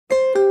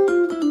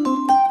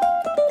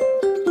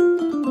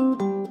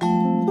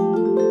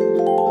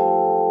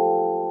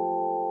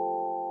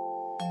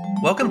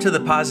Welcome to the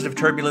Positive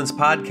Turbulence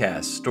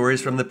Podcast,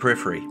 Stories from the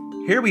Periphery.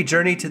 Here we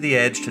journey to the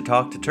edge to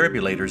talk to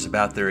turbulators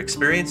about their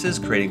experiences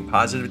creating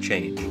positive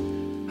change.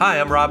 Hi,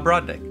 I'm Rob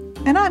Brodnick.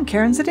 And I'm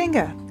Karen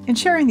Zadinga. In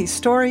sharing these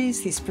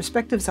stories, these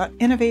perspectives on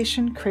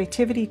innovation,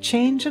 creativity,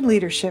 change, and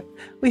leadership,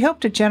 we hope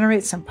to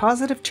generate some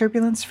positive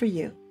turbulence for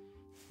you.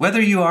 Whether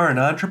you are an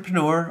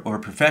entrepreneur or a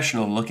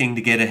professional looking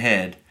to get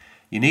ahead,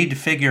 you need to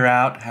figure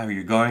out how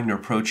you're going to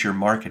approach your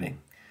marketing.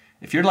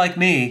 If you're like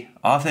me,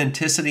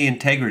 authenticity and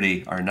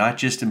integrity are not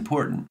just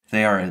important,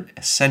 they are an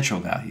essential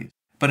value.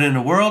 But in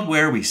a world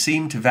where we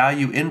seem to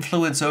value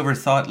influence over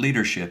thought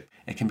leadership,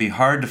 it can be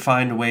hard to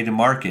find a way to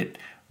market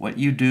what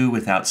you do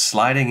without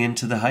sliding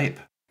into the hype.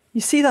 You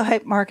see the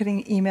hype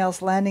marketing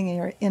emails landing in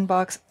your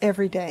inbox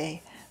every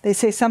day. They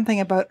say something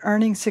about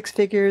earning six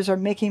figures or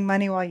making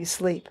money while you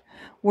sleep.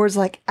 Words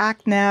like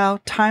act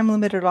now,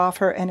 time-limited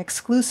offer, and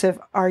exclusive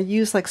are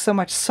used like so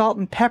much salt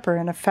and pepper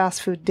in a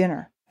fast food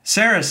dinner.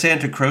 Sarah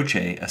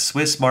Santacroce, a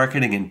Swiss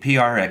marketing and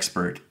PR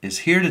expert, is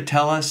here to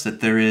tell us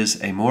that there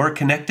is a more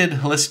connected,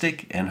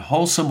 holistic, and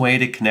wholesome way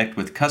to connect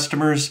with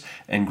customers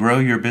and grow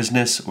your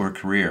business or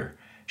career.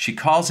 She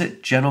calls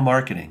it gentle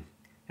marketing.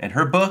 And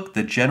her book,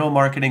 The Gentle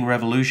Marketing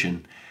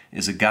Revolution,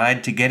 is a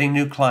guide to getting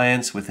new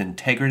clients with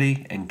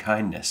integrity and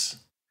kindness.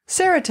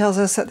 Sarah tells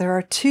us that there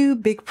are two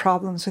big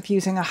problems with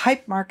using a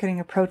hype marketing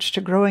approach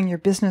to growing your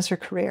business or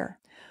career.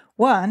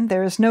 One,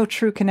 there is no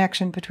true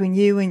connection between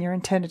you and your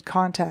intended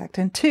contact.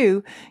 And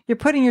two, you're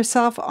putting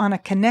yourself on a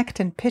connect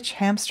and pitch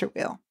hamster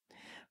wheel.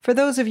 For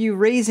those of you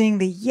raising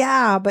the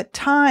yeah, but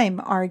time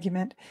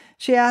argument,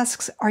 she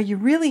asks, are you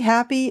really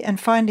happy and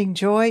finding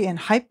joy in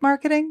hype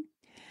marketing?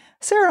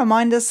 Sarah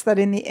reminds us that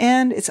in the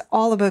end, it's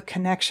all about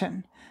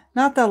connection.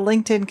 Not the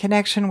LinkedIn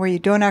connection where you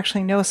don't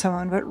actually know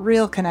someone, but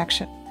real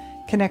connection.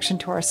 Connection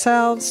to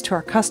ourselves, to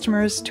our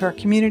customers, to our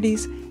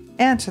communities,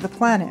 and to the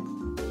planet.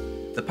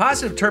 The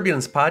Positive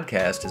Turbulence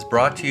Podcast is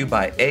brought to you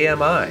by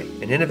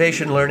AMI, an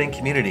innovation learning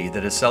community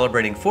that is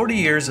celebrating 40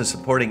 years of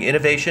supporting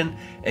innovation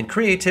and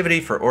creativity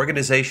for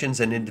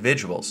organizations and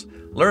individuals.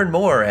 Learn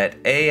more at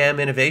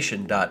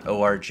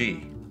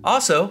aminnovation.org.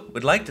 Also,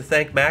 we'd like to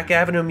thank Mac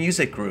Avenue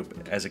Music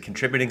Group as a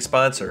contributing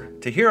sponsor.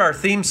 To hear our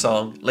theme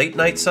song, Late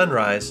Night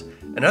Sunrise,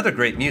 and other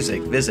great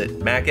music,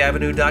 visit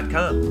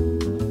macavenue.com.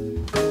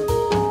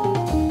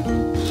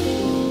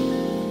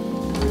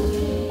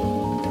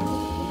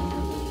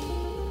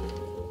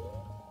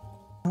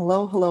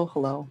 Hello, hello,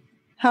 hello.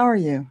 How are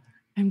you?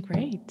 I'm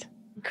great.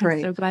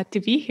 Great. I'm so glad to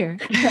be here.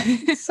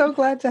 So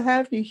glad to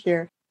have you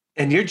here.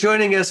 And you're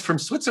joining us from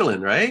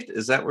Switzerland, right?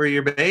 Is that where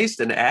you're based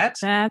and at?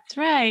 That's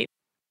right.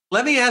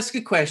 Let me ask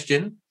a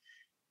question.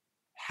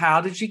 How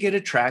did you get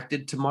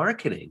attracted to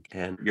marketing?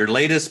 And your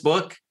latest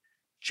book,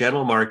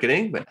 Gentle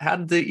Marketing, but how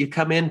did you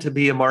come in to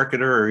be a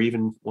marketer or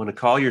even want to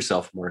call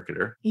yourself a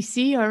marketer? You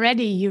see,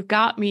 already you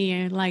got me.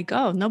 You're like,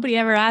 oh, nobody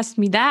ever asked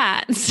me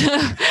that. So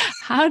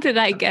how did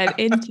I get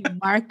into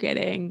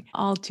marketing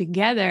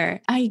altogether?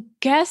 I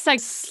guess I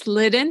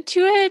slid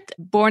into it,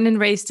 born and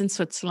raised in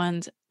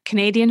Switzerland,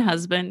 Canadian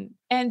husband.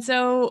 And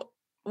so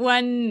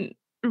one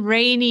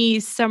rainy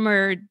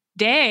summer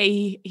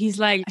day, he's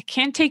like, I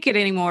can't take it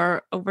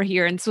anymore over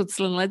here in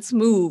Switzerland. Let's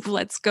move.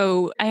 Let's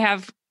go. I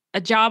have a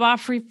job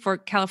offer for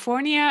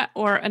California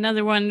or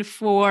another one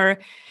for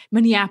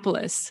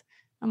Minneapolis.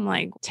 I'm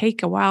like,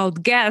 take a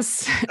wild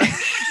guess.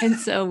 And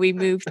so we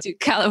moved to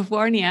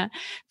California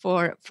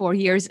for 4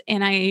 years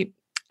and I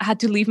had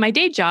to leave my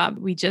day job.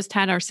 We just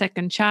had our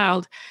second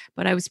child,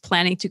 but I was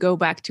planning to go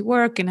back to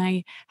work and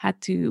I had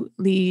to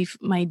leave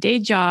my day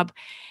job.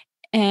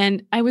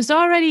 And I was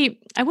already,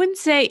 I wouldn't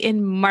say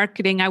in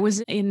marketing, I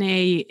was in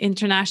a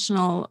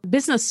international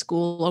business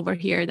school over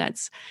here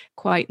that's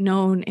quite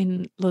known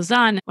in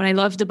Lausanne. What I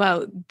loved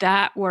about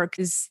that work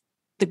is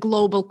the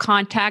global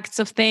contacts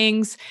of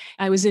things.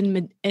 I was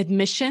in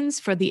admissions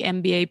for the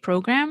MBA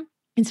program.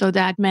 And so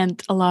that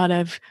meant a lot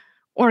of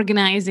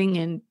organizing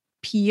and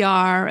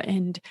PR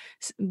and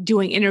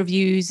doing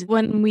interviews.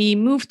 When we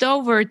moved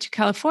over to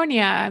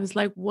California, I was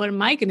like, what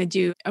am I going to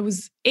do? I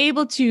was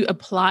able to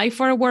apply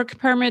for a work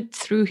permit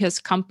through his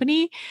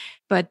company,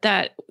 but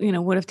that,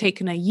 would have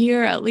taken a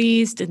year at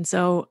least. And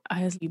so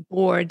I was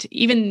bored,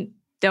 even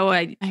though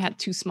I had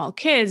two small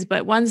kids.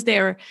 But once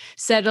they were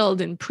settled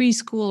in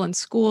preschool and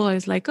school, I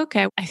was like,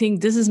 okay, I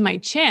think this is my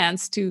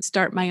chance to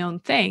start my own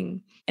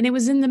thing. And it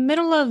was in the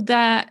middle of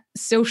that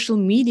social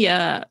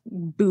media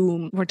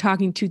boom. We're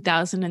talking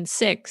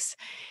 2006.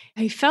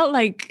 I felt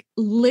like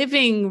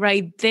living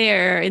right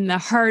there in the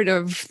heart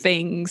of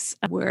things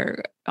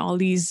where all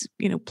these,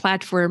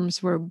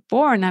 platforms were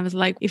born. I was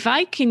like, if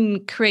I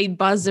can create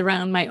buzz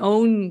around my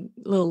own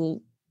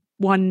little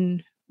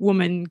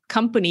one-woman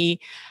company,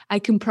 I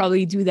can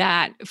probably do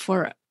that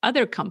for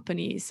other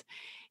companies.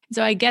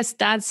 So I guess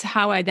that's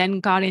how I then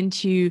got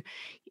into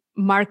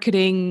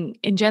marketing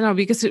in general,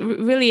 because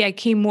really I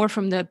came more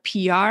from the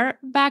PR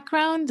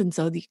background. And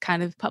so the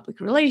kind of public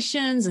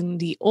relations and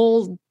the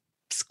old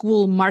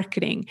school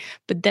marketing.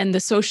 But then the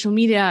social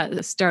media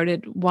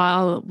started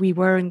while we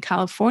were in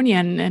California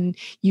and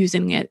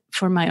using it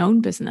for my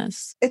own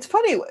business. It's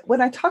funny,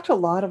 when I talk to a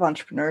lot of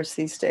entrepreneurs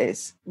these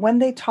days, when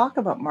they talk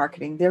about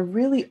marketing, they're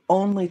really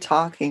only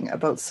talking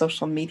about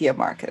social media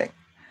marketing.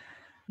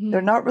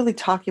 They're not really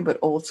talking about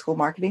old school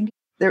marketing.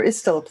 There is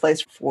still a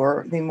place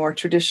for the more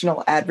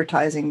traditional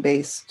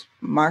advertising-based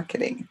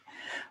marketing.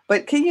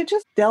 But can you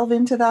just delve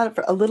into that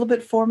a little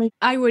bit for me?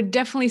 I would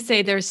definitely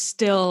say there's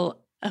still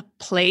a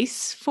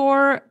place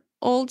for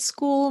old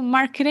school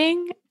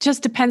marketing.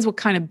 Just depends what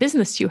kind of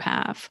business you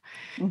have.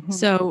 Mm-hmm.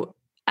 So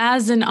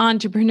as an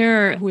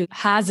entrepreneur who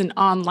has an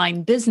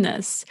online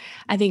business,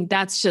 I think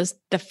that's just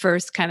the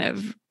first kind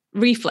of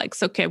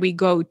reflex. Okay, we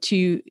go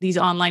to these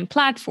online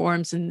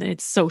platforms and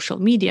it's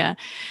social media.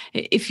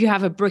 If you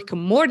have a brick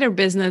and mortar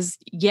business,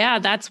 yeah,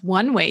 that's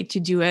one way to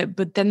do it.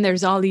 But then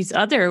there's all these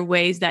other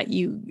ways that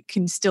you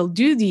can still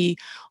do the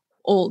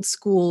old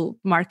school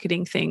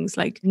marketing things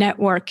like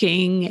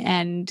networking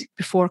and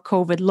before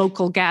COVID,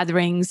 local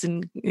gatherings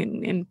and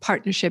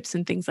partnerships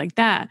and things like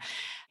that.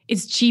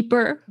 It's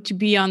cheaper to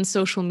be on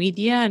social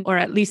media, or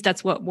at least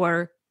that's what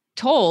we're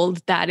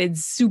told, that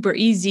it's super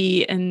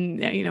easy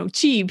and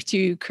cheap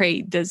to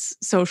create this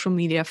social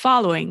media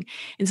following.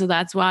 And so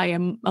that's why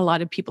a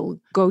lot of people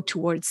go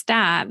towards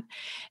that.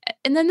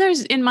 And then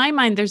in my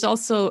mind, there's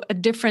also a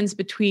difference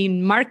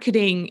between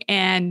marketing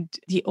and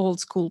the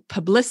old school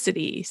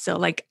publicity. So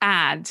like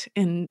ad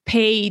and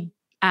paid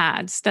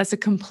ads, that's a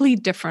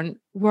complete different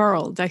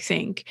world, I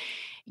think.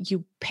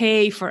 You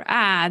pay for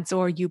ads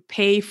or you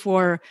pay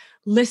for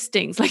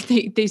listings. Like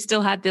they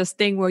still had this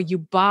thing where you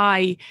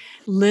buy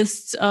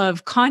lists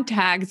of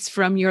contacts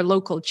from your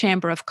local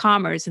chamber of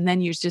commerce and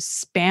then you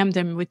just spam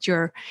them with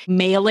your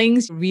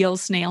mailings, real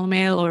snail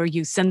mail, or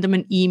you send them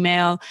an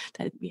email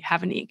that you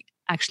haven't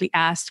actually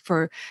asked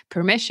for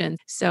permission.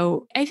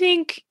 So I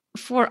think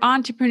for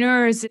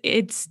entrepreneurs,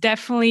 it's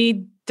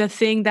definitely the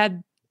thing that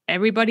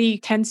everybody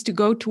tends to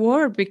go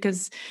toward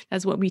because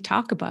that's what we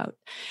talk about.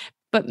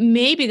 But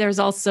maybe there's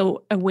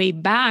also a way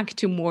back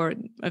to more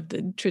of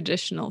the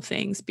traditional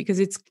things because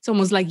it's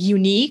almost like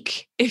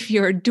unique if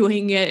you're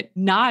doing it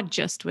not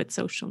just with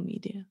social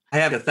media. I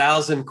have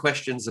 1,000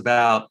 questions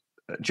about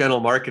general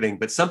marketing,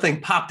 but something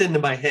popped into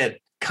my head.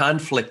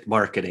 Conflict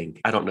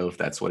marketing. I don't know if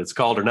that's what it's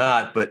called or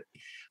not, but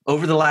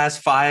over the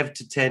last 5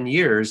 to 10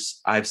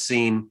 years, I've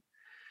seen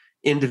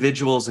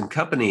individuals and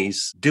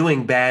companies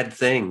doing bad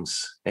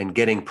things and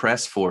getting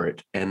press for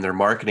it, and their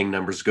marketing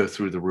numbers go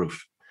through the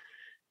roof.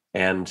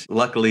 And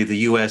luckily, the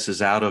U.S.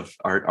 is out of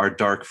our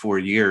dark 4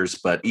 years.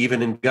 But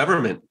even in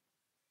government,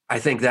 I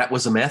think that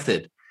was a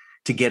method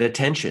to get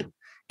attention.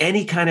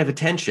 Any kind of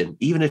attention,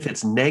 even if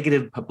it's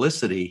negative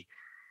publicity,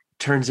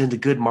 turns into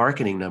good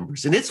marketing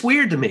numbers. And it's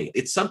weird to me.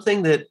 It's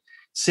something that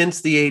since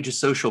the age of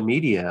social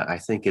media, I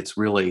think it's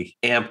really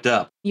amped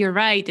up. You're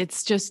right.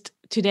 It's just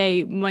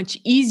today much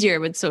easier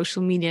with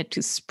social media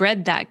to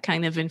spread that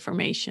kind of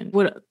information.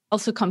 What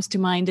also comes to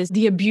mind is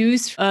the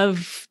abuse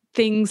of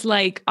things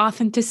like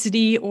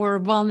authenticity or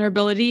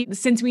vulnerability.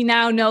 Since we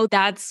now know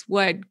that's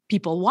what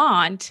people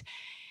want,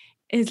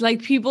 it's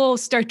like people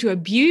start to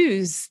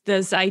abuse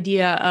this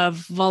idea of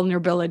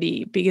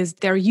vulnerability because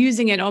they're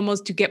using it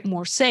almost to get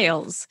more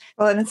sales.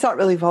 Well, and it's not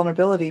really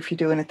vulnerability if you're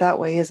doing it that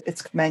way.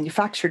 It's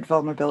manufactured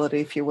vulnerability,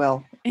 if you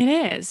will. It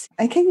is.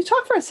 And can you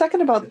talk for a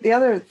second about the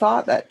other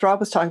thought that Rob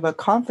was talking about,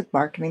 conflict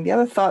marketing? The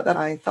other thought that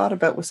I thought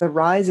about was the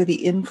rise of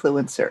the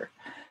influencer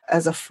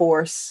as a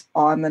force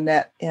on the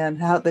net, and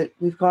how that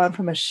we've gone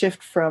from a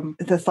shift from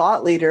the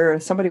thought leader,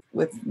 somebody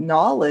with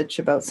knowledge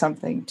about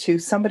something, to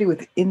somebody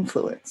with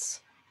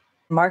influence.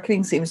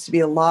 Marketing seems to be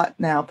a lot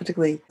now,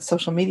 particularly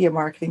social media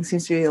marketing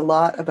seems to be a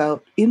lot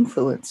about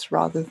influence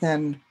rather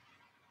than,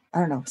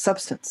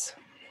 substance.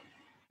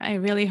 I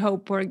really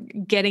hope we're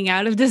getting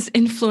out of this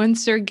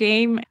influencer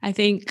game. I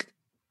think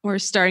we're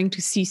starting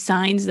to see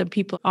signs that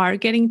people are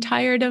getting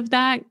tired of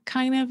that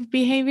kind of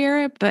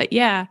behavior. But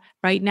yeah,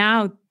 right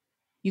now,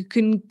 you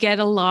can get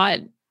a lot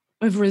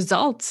of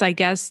results. I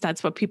guess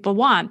that's what people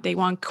want. They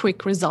want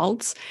quick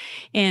results.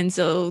 And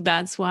so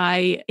that's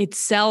why it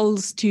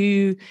sells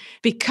to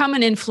become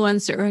an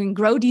influencer and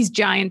grow these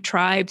giant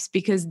tribes,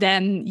 because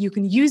then you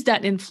can use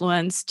that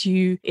influence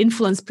to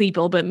influence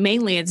people, but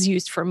mainly it's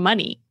used for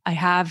money. I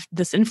have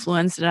this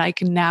influence that I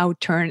can now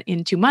turn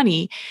into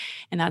money.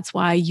 And that's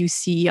why you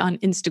see on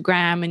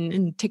Instagram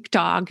and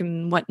TikTok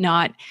and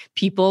whatnot,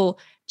 people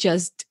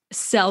just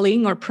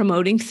selling or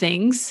promoting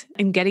things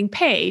and getting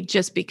paid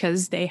just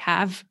because they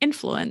have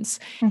influence.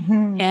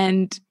 Mm-hmm.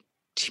 And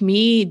to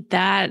me,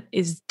 that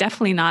is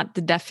definitely not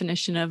the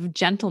definition of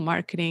gentle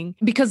marketing.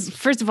 Because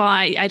first of all,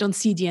 I don't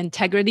see the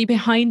integrity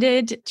behind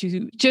it,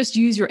 to just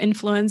use your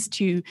influence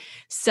to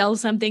sell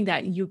something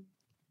that you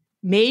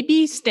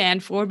maybe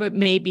stand for, but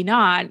maybe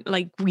not.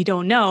 Like, we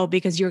don't know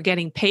because you're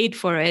getting paid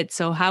for it.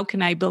 So how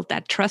can I build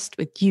that trust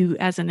with you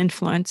as an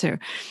influencer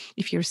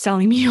if you're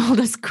selling me all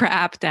this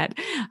crap that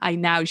I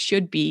now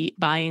should be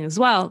buying as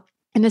well?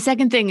 And the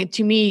second thing,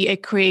 to me,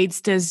 it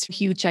creates this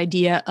huge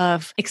idea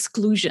of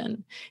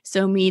exclusion.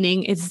 So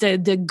meaning it's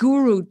the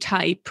guru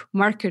type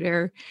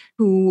marketer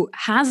who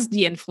has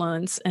the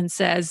influence and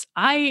says,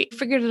 I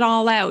figured it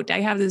all out. I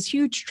have this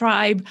huge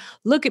tribe.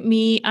 Look at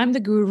me. I'm the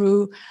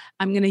guru.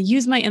 I'm going to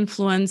use my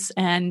influence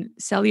and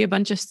sell you a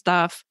bunch of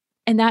stuff.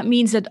 And that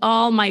means that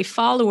all my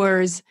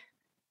followers,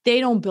 they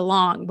don't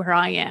belong where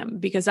I am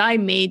because I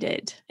made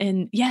it.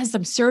 And yes,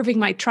 I'm serving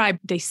my tribe.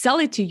 They sell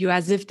it to you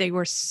as if they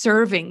were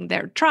serving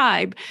their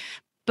tribe.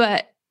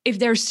 But if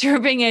they're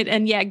serving it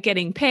and yet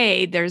getting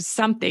paid, there's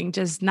something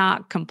just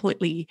not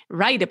completely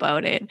right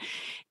about it.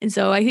 And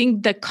so I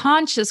think the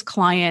conscious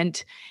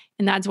client,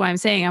 and that's why I'm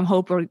saying I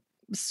hope we're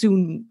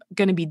soon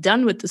going to be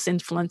done with this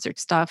influencer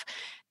stuff.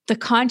 The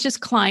conscious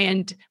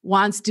client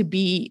wants to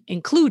be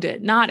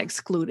included, not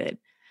excluded.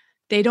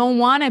 They don't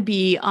want to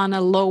be on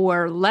a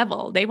lower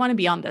level. They want to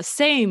be on the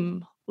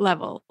same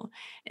level.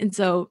 And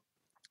so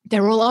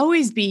there will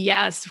always be,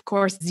 yes, of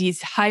course,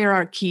 these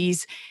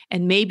hierarchies,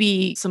 and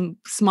maybe some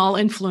small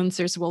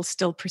influencers will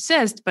still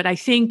persist. But I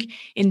think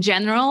in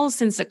general,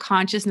 since the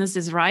consciousness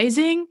is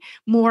rising,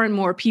 more and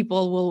more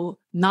people will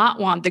not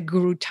want the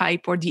guru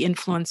type or the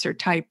influencer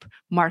type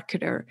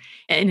marketer,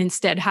 and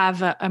instead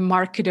have a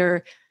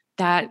marketer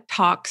that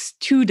talks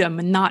to them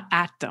and not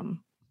at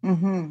them.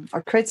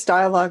 Or creates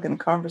dialogue and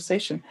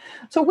conversation.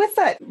 So with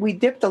that, we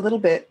dipped a little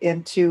bit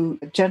into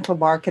gentle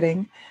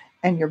marketing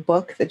and your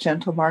book, The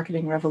Gentle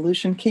Marketing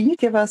Revolution. Can you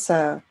give us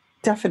a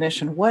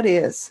definition? What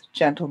is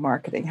gentle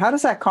marketing? How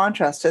does that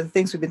contrast to the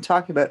things we've been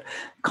talking about,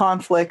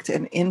 conflict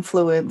and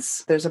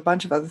influence? There's a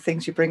bunch of other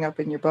things you bring up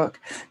in your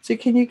book. So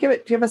can you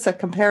give us a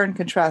compare and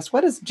contrast?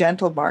 What is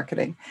gentle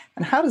marketing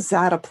and how does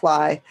that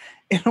apply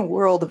in a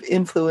world of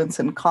influence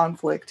and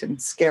conflict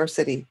and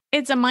scarcity?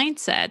 It's a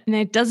mindset, and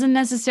it doesn't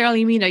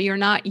necessarily mean that you're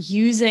not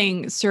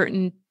using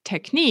certain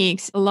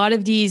techniques. A lot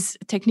of these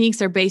techniques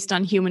are based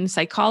on human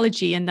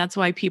psychology, and that's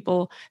why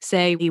people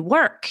say they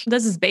work.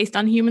 This is based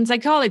on human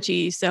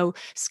psychology. So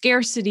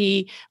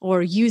scarcity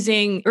or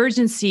using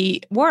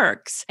urgency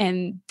works,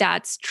 and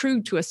that's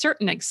true to a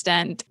certain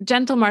extent.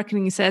 Gentle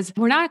marketing says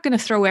we're not going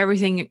to throw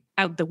everything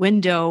out the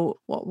window.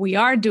 What we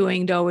are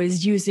doing, though,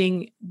 is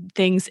using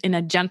things in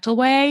a gentle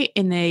way,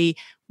 in a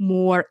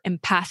more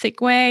empathic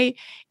way,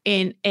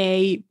 in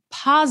a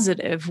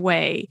positive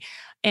way.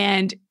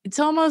 And it's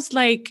almost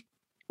like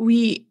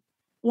we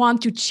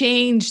want to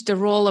change the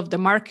role of the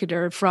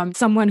marketer from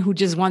someone who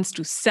just wants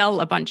to sell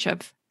a bunch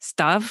of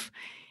stuff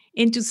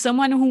into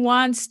someone who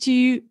wants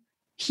to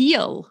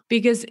heal.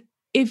 Because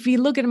if we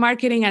look at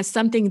marketing as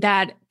something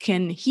that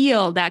can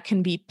heal, that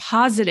can be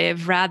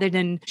positive rather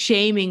than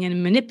shaming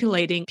and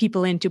manipulating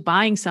people into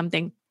buying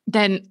something,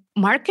 then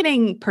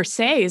marketing per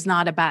se is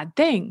not a bad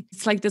thing.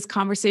 It's like this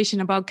conversation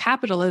about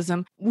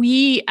capitalism.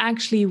 We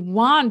actually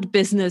want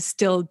business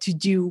still to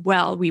do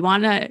well. We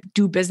want to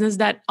do business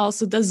that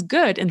also does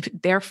good. And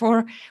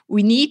therefore,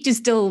 we need to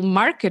still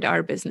market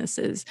our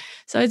businesses.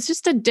 So it's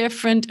just a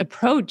different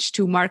approach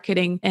to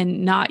marketing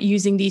and not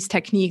using these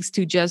techniques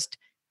to just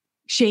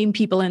shame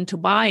people into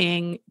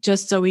buying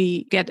just so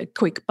we get a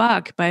quick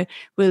buck, but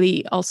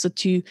really also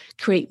to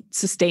create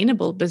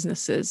sustainable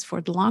businesses for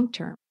the long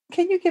term.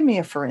 Can you give me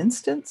a for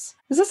instance?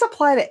 Does this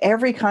apply to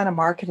every kind of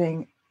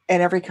marketing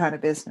and every kind of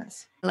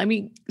business? Let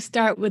me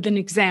start with an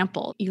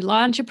example. You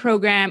launch a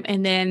program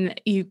and then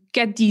you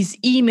get these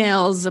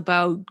emails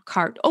about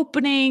cart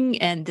opening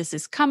and this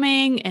is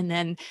coming. And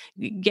then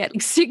you get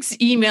 6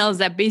 emails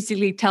that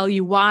basically tell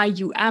you why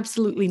you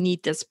absolutely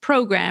need this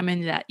program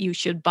and that you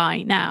should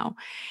buy now.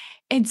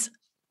 It's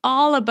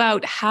all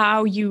about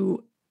how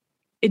you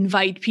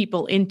invite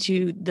people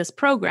into this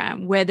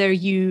program, whether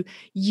you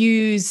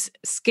use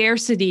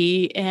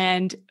scarcity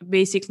and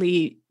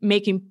basically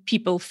making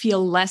people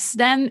feel less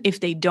than if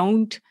they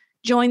don't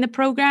join the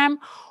program,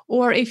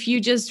 or if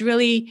you just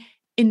really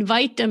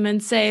invite them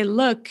and say,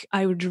 look,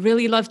 I would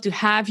really love to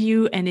have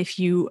you. And if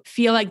you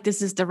feel like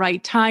this is the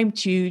right time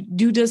to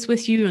do this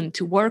with you and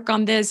to work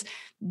on this,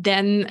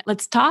 then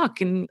let's talk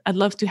and I'd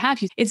love to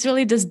have you. It's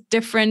really this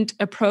different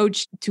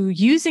approach to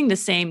using the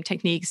same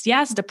techniques.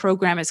 Yes, the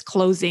program is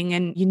closing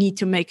and you need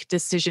to make a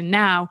decision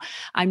now.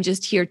 I'm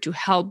just here to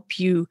help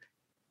you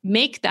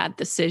make that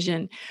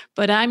decision.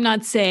 But I'm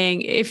not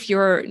saying if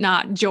you're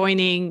not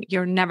joining,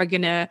 you're never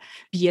going to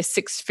be a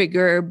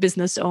 6-figure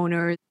business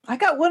owner. I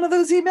got one of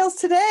those emails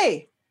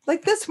today.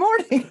 Like this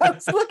morning, I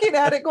was looking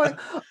at it going,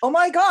 oh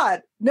my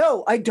God,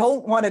 no, I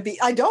don't want to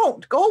be, I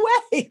don't, go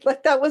away.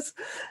 Like that was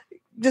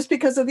just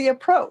because of the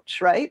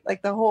approach, right?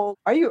 Like the whole,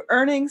 are you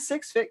earning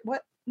 6 figures?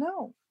 What?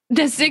 No.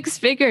 The 6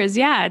 figures,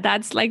 yeah,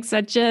 that's like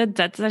such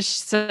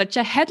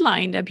a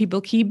headline that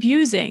people keep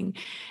using.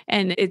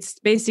 And it's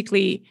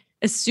basically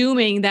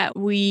assuming that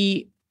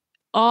we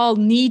all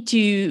need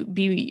to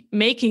be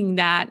making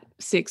that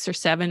 6 or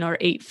 7 or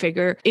 8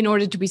 figure in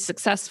order to be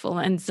successful.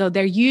 And so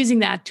they're using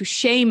that to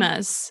shame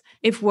us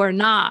if we're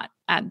not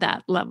at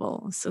that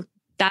level. So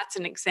that's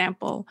an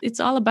example. It's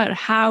all about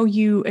how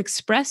you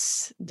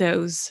express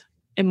those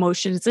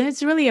emotions. And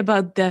it's really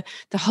about the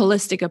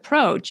holistic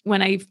approach.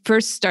 When I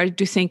first started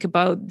to think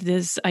about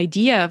this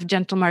idea of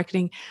gentle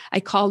marketing, I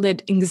called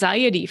it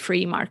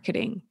anxiety-free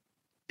marketing.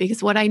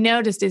 Because what I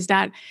noticed is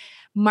that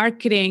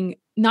marketing,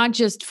 not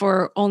just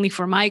only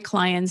for my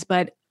clients,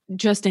 but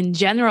just in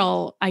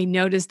general, I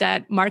noticed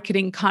that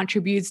marketing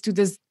contributes to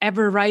this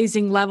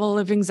ever-rising level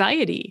of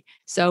anxiety.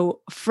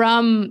 So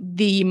from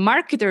the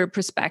marketer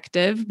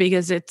perspective,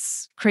 because it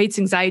creates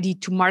anxiety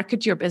to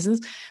market your business,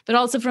 but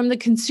also from the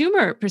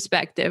consumer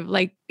perspective,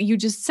 like you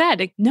just said,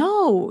 like,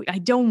 no, I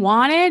don't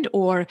want it,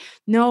 or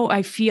no,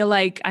 I feel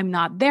like I'm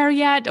not there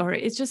yet, or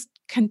it just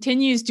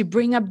continues to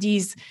bring up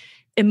these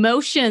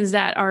emotions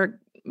that are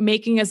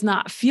making us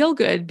not feel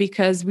good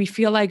because we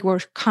feel like we're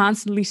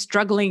constantly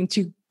struggling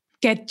to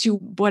get to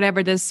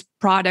whatever this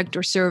product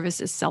or service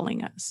is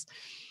selling us.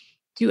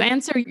 To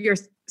answer your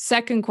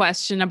second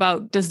question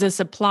about does this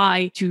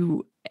apply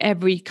to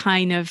every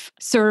kind of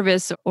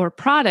service or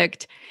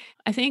product,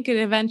 I think it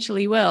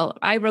eventually will.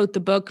 I wrote the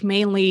book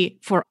mainly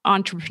for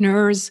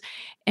entrepreneurs,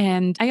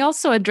 and I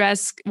also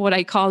address what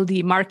I call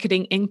the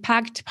marketing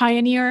impact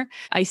pioneer.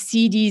 I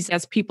see these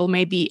as people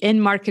maybe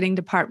in marketing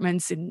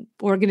departments, in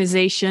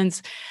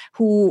organizations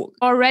who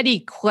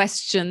already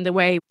question the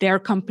way their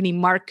company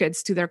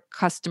markets to their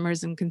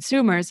customers and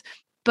consumers.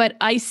 But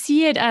I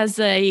see it as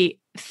a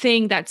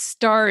thing that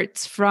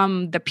starts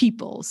from the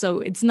people. So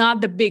it's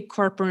not the big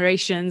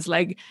corporations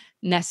like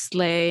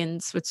Nestle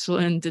and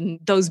Switzerland and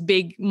those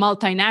big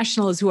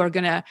multinationals who are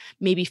going to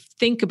maybe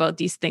think about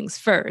these things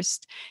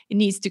first. It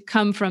needs to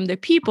come from the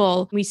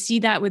people. We see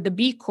that with the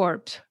B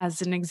Corp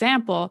as an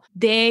example.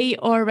 They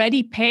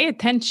already pay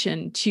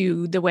attention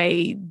to the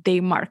way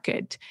they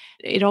market.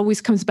 It always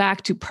comes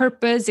back to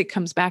purpose. It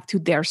comes back to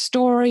their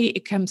story.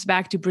 It comes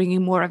back to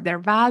bringing more of their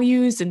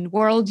values and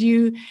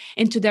worldview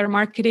into their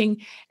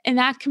marketing. And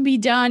that can be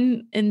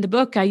done in the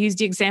book. I use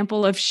the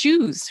example of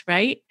shoes,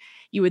 right?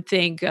 You would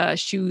think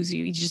shoes,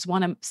 you just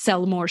want to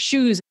sell more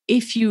shoes.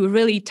 If you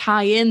really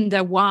tie in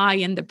the why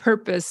and the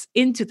purpose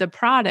into the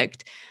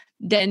product,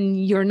 then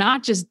you're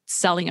not just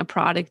selling a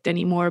product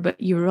anymore, but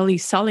you're really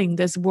selling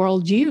this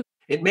worldview.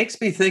 It makes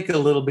me think a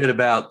little bit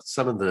about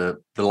some of the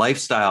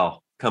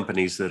lifestyle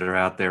companies that are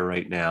out there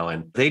right now.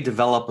 And they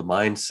develop a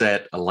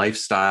mindset, a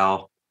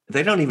lifestyle.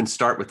 They don't even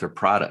start with their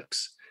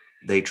products.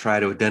 They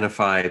try to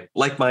identify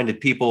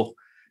like-minded people.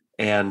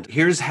 And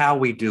here's how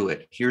we do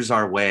it. Here's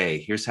our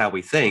way. Here's how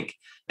we think.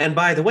 And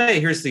by the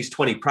way, here's these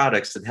 20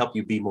 products that help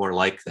you be more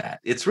like that.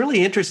 It's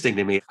really interesting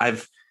to me.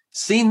 I've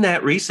seen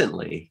that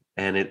recently,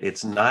 and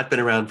it's not been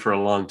around for a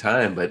long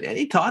time. But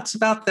any thoughts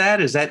about that?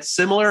 Is that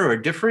similar or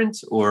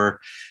different, or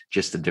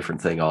just a different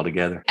thing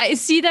altogether? I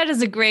see that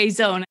as a gray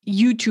zone.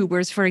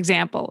 YouTubers, for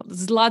example,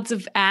 there's lots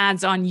of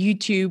ads on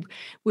YouTube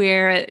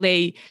where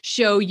they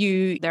show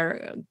you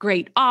their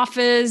great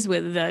office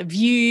with a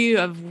view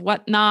of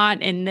whatnot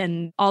and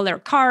then all their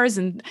cars,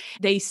 and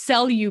they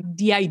sell you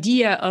the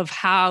idea of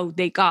how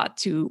they got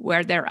to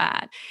where they're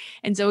at.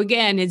 And so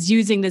again, it's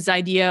using this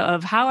idea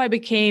of how I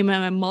became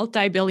a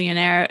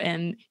multi-billionaire,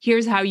 and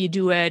here's how you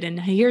do it, and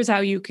here's how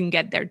you can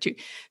get there too.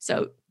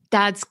 So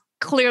that's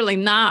clearly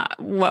not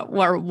what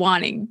we're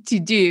wanting to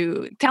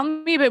do. Tell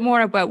me a bit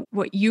more about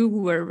what you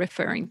were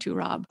referring to,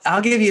 Rob.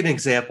 I'll give you an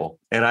example,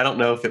 and I don't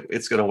know if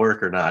it's going to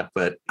work or not,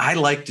 but I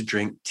like to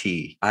drink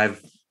tea.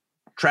 I've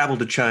traveled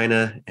to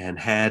China and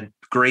had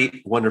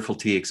great, wonderful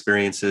tea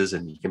experiences,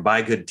 and you can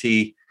buy good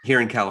tea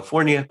here in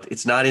California.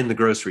 It's not in the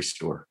grocery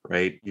store,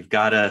 right? You've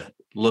got to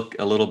look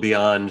a little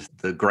beyond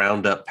the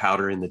ground up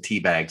powder in the tea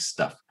bag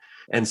stuff.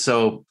 And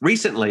so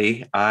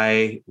recently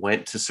I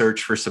went to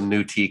search for some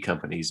new tea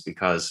companies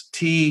because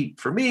tea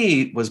for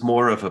me was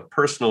more of a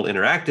personal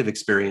interactive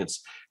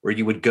experience where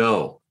you would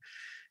go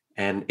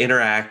and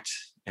interact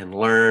and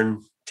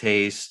learn,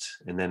 taste,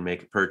 and then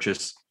make a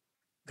purchase.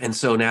 And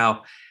so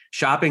now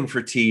shopping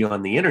for tea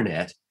on the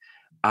internet,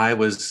 I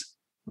was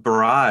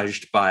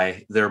barraged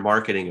by their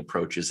marketing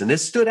approaches. And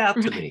this stood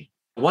out to me.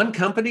 One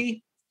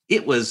company,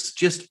 it was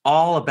just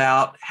all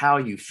about how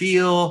you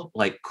feel,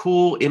 like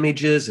cool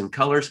images and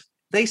colors.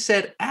 They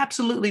said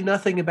absolutely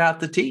nothing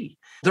about the tea.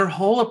 Their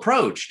whole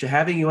approach to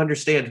having you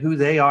understand who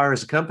they are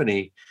as a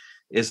company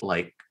is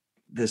like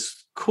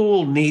this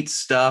cool, neat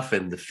stuff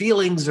and the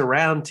feelings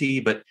around tea,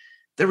 but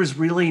there was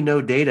really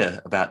no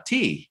data about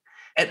tea.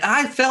 And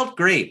I felt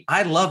great.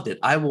 I loved it.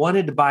 I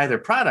wanted to buy their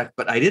product,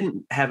 but I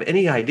didn't have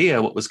any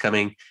idea what was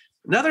coming.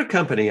 Another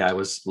company I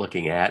was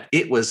looking at,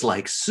 it was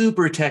like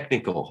super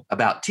technical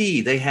about tea.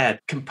 They had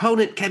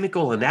component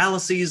chemical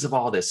analyses of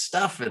all this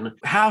stuff and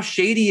how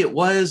shady it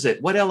was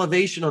at what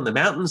elevation on the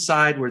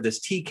mountainside where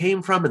this tea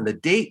came from and the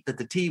date that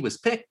the tea was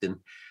picked and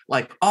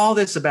like all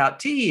this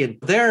about tea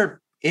and their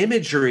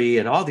imagery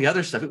and all the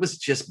other stuff. It was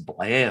just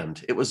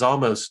bland. It was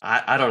almost,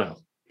 I don't know.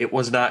 It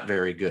was not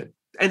very good.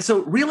 And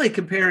so really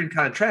compare and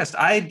contrast.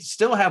 I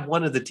still have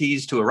one of the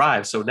teas to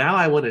arrive. So now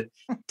I want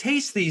to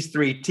taste these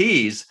 3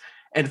 teas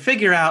and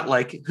figure out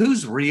like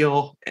who's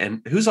real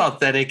and who's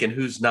authentic and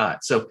who's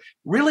not. So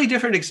really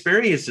different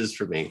experiences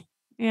for me.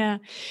 Yeah.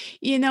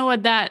 You know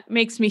what that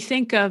makes me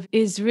think of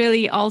is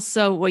really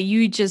also what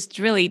you just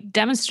really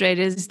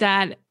demonstrated is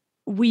that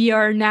we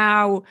are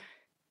now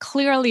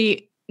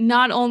clearly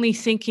not only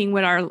thinking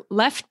with our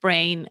left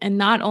brain and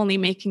not only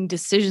making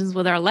decisions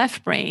with our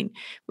left brain,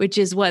 which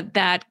is what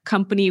that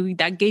company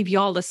that gave you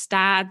all the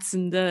stats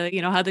and the,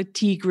 how the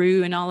tea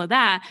grew and all of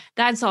that,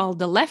 that's all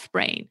the left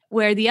brain.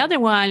 Where the other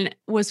one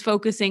was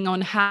focusing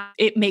on how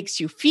it makes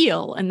you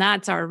feel, and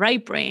that's our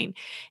right brain.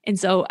 And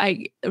so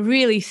I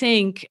really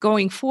think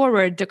going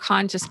forward, the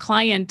conscious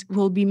client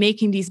will be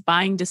making these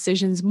buying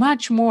decisions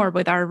much more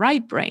with our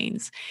right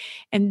brains.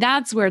 And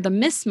that's where the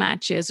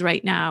mismatch is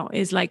right now,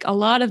 is like a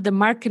lot of the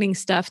marketing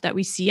stuff that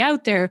we see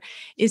out there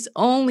is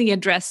only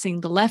addressing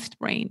the left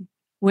brain,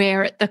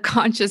 where the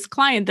conscious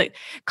client, the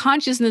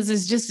consciousness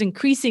is just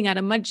increasing at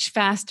a much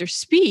faster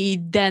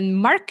speed than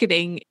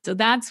marketing. So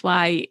that's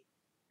why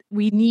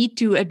we need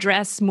to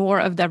address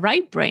more of the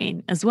right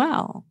brain as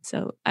well.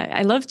 So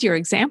I loved your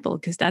example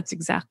because that's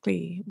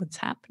exactly what's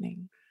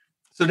happening.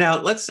 So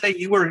now let's say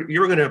you were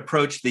going to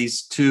approach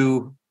these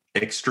two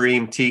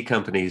extreme tea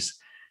companies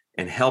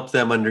and help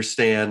them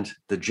understand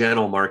the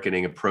gentle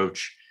marketing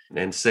approach,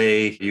 and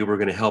say you were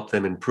going to help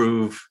them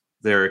improve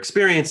their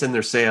experience and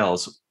their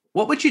sales.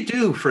 What would you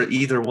do for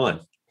either one?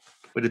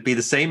 Would it be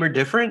the same or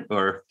different,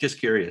 or just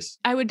curious?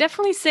 I would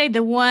definitely say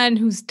the one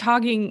who's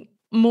talking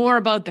more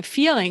about the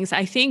feelings,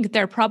 I think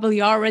they're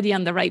probably already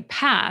on the right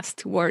path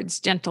towards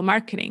gentle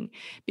marketing,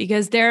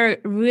 because they're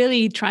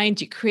really trying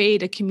to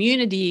create a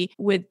community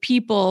with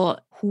people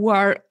who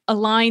are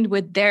aligned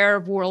with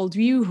their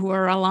worldview, who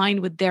are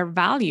aligned with their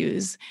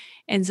values.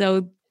 And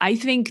so I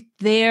think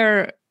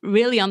they're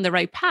really on the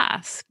right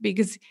path,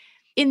 because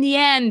in the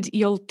end,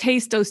 you'll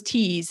taste those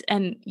teas.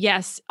 And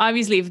yes,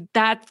 obviously, if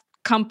that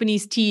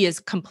company's tea is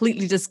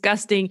completely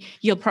disgusting,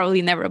 you'll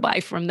probably never buy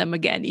from them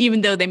again,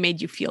 even though they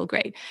made you feel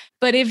great.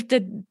 But if the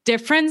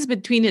difference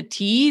between the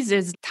teas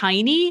is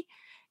tiny,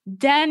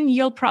 then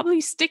you'll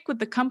probably stick with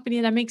the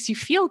company that makes you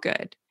feel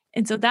good.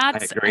 And so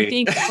that's, I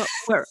think, what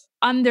we're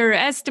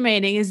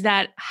underestimating is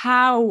that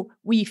how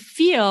we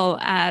feel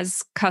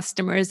as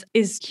customers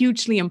is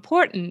hugely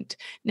important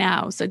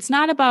now. So it's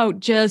not about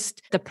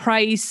just the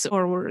price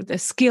or the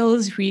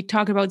skills. We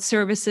talk about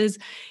services.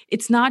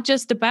 It's not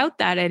just about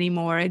that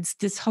anymore. It's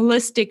this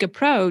holistic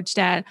approach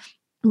that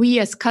we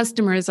as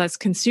customers, as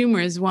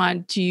consumers,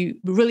 want to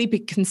really be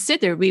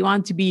considered. We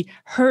want to be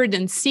heard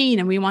and seen,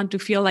 and we want to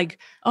feel like,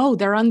 oh,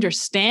 they're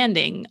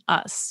understanding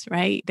us,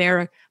 right?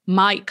 They're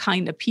my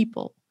kind of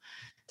people.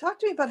 Talk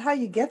to me about how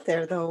you get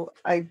there, though.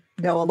 I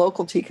know a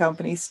local tea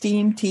company,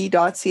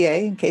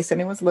 steamtea.ca, in case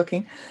anyone's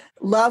looking.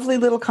 Lovely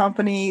little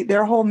company.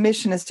 Their whole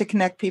mission is to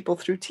connect people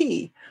through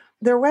tea.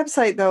 Their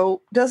website,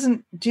 though,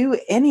 doesn't do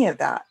any of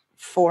that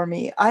for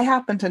me. I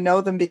happen to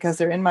know them because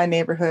they're in my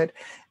neighborhood,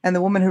 and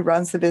the woman who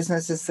runs the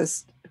business is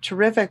this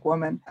terrific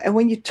woman. And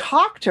when you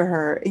talk to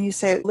her and you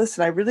say,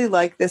 listen, I really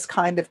like this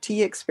kind of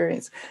tea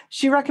experience,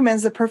 she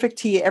recommends the perfect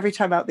tea every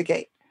time out the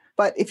gate.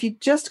 But if you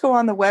just go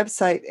on the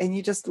website and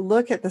you just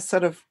look at the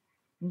sort of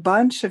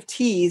bunch of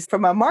teas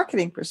from a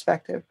marketing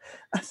perspective,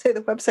 I say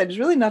the website is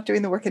really not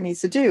doing the work it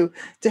needs to do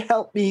to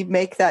help me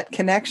make that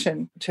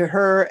connection to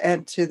her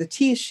and to the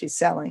teas she's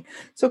selling.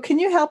 So can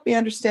you help me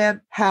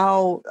understand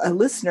how a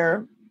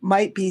listener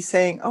might be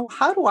saying, oh,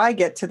 how do I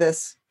get to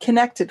this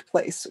connected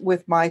place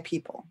with my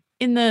people?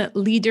 In the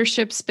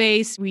leadership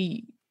space,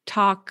 we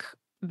talk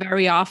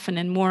very often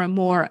and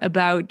more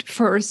about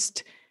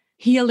first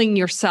healing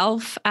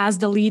yourself as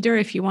the leader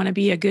if you want to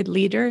be a good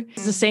leader.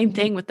 It's the same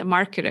thing with the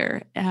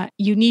marketer.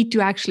 You need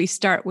to actually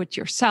start with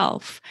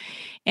yourself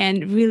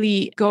and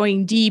really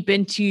going deep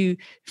into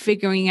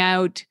figuring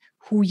out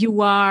who you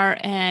are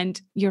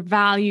and your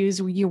values,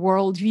 your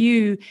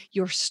worldview,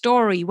 your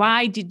story.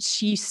 Why did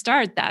she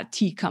start that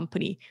tea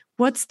company?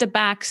 What's the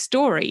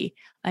backstory?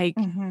 Like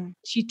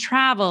she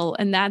traveled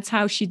and that's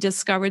how she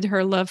discovered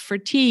her love for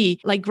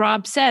tea. Like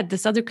Rob said,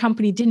 this other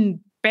company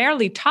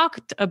barely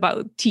talked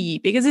about tea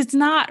because it's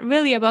not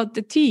really about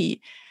the tea.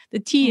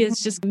 The tea is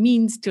just a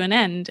means to an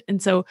end.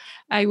 And so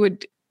I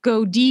would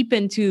go deep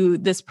into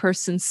this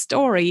person's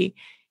story,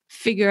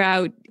 figure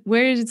out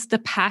where is the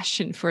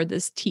passion for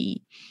this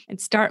tea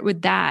and start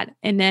with that.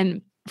 And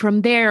then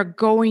from there,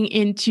 going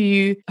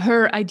into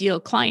her ideal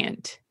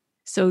client.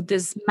 So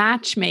this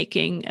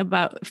matchmaking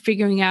about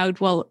figuring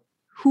out, well,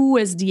 who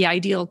is the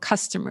ideal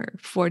customer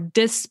for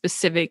this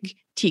specific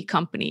tea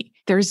company?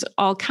 There's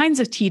all kinds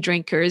of tea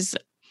drinkers.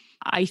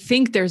 I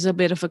think there's a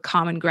bit of a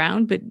common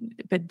ground,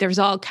 but there's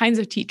all kinds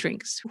of tea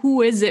drinks.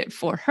 Who is it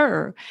for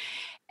her?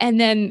 And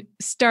then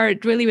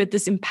start really with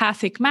this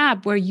empathic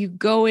map where you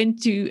go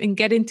into and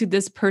get into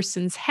this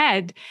person's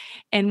head.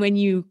 And when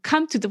you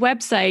come to the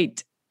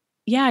website,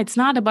 yeah, it's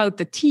not about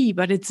the tea,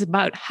 but it's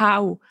about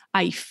how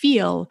I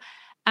feel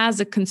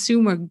as a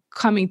consumer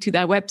coming to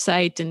that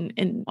website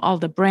and all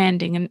the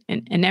branding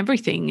and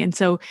everything. And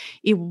so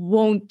it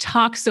won't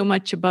talk so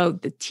much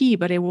about the tea,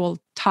 but it will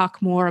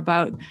talk more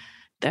about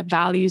the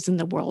values and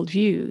the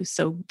worldview.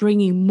 So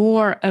bringing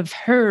more of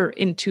her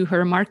into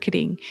her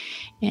marketing.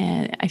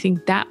 And I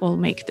think that will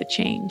make the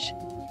change.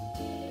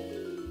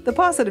 The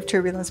Positive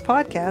Turbulence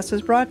podcast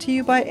is brought to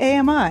you by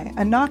AMI,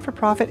 a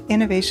not-for-profit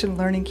innovation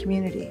learning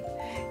community.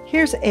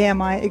 Here's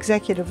AMI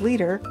Executive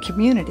Leader,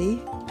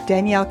 Community,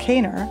 Danielle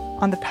Kaner,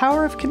 on the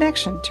power of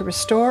connection to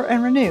restore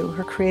and renew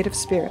her creative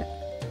spirit.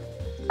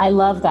 I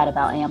love that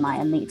about AMI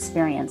and the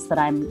experience that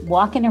I'm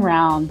walking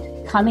around,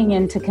 coming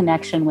into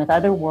connection with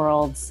other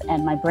worlds,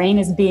 and my brain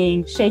is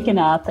being shaken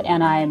up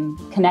and I'm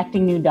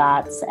connecting new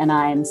dots and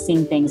I'm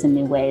seeing things in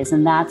new ways.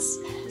 And that's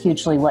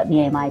hugely what the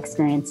AMI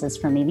experience is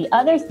for me. The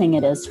other thing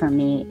it is for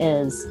me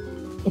is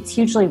it's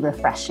hugely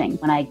refreshing.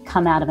 When I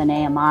come out of an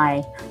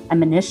AMI,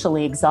 I'm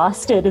initially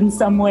exhausted in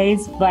some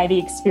ways by the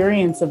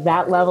experience of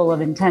that level of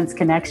intense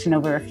connection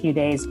over a few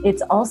days.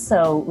 It's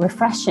also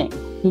refreshing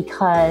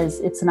because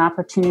it's an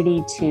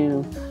opportunity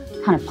to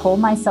kind of pull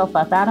myself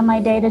up out of my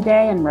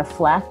day-to-day and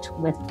reflect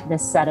with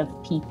this set of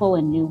people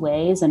in new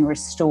ways and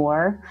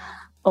restore.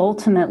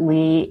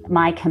 Ultimately,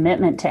 my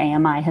commitment to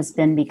AMI has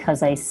been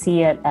because I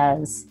see it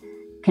as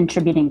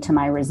contributing to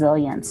my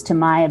resilience, to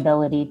my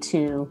ability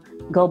to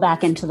go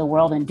back into the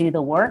world and do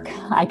the work.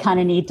 I kind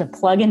of need to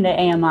plug into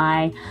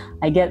AMI.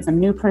 I get some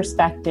new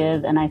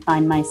perspective and I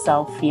find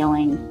myself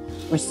feeling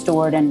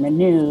restored and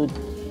renewed.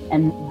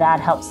 And that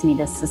helps me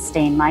to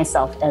sustain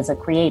myself as a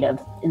creative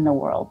in the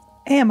world.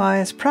 AMI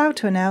is proud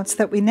to announce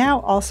that we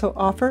now also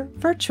offer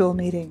virtual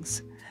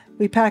meetings.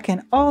 We pack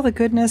in all the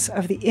goodness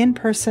of the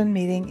in-person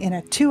meeting in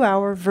a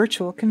 2-hour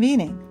virtual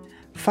convening.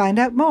 Find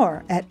out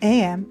more at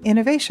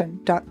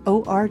aminnovation.org.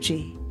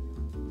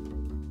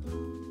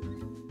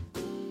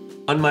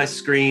 On my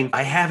screen,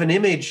 I have an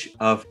image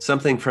of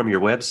something from your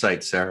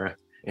website, Sarah,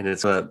 and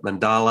it's a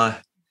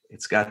mandala.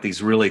 It's got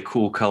these really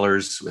cool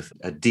colors with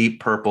a deep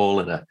purple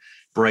and a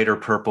brighter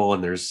purple,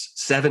 and there's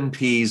 7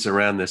 P's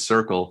around this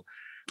circle.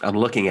 I'm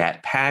looking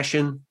at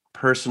passion,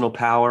 personal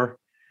power,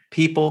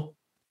 people,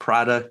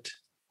 product,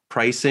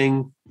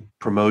 pricing,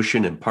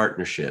 promotion, and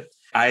partnership.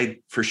 I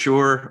for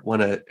sure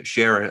want to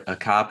share a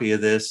copy of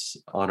this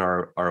on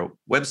our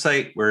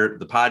website where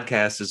the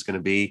podcast is going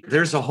to be.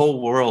 There's a whole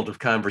world of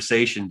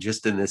conversation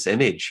just in this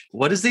image.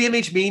 What does the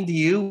image mean to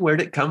you? Where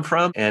did it come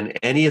from? And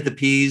any of the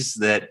P's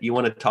that you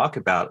want to talk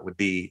about would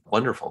be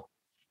wonderful.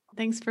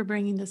 Thanks for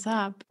bringing this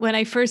up. When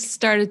I first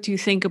started to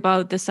think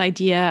about this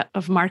idea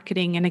of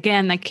marketing, and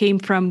again, that came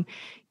from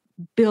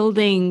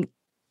building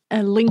a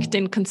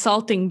LinkedIn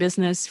consulting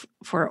business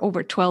for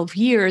over 12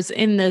 years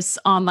in this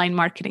online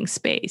marketing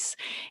space.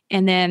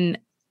 And then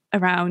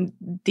around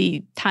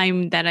the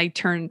time that I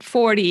turned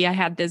 40, I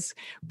had this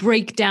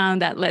breakdown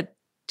that led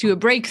to a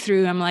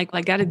breakthrough. I'm like,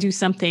 I got to do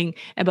something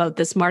about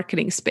this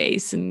marketing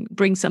space and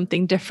bring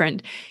something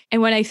different.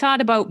 And when I thought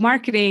about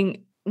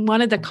marketing,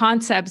 one of the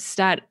concepts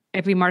that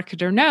every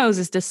marketer knows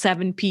is the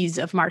 7 P's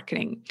of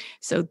marketing.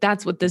 So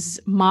that's what this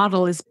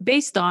model is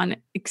based on,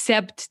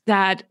 except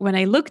that when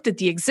I looked at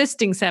the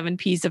existing 7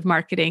 P's of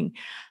marketing,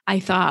 I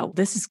thought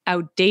this is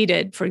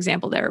outdated. For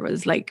example, there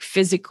was like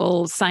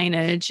physical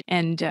signage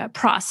and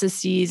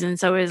processes. And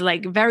so it was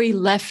like very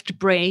left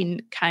brain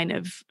kind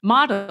of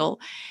model.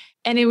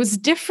 And it was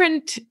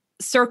different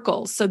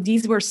circles. So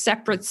these were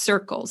separate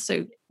circles.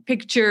 So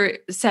picture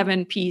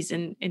 7 P's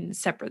in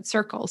separate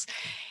circles.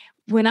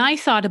 When I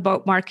thought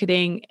about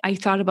marketing, I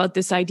thought about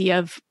this idea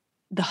of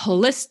the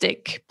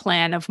holistic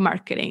plan of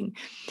marketing.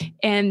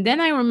 And then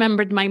I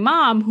remembered my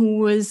mom, who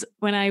was,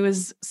 when I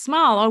was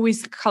small,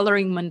 always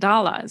coloring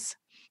mandalas.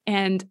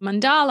 And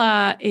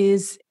mandala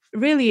is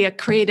really a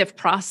creative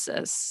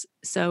process.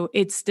 So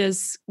it's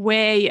this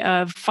way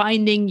of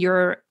finding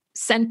your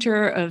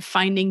center, of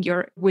finding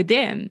your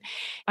within.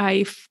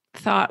 I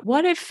thought,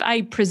 what if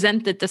I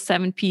presented the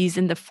 7 P's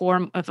in the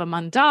form of a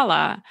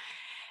mandala,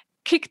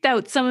 kicked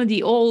out some of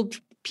the old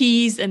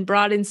P's and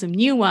brought in some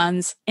new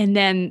ones. And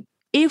then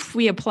if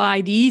we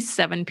apply these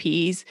 7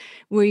 P's,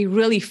 we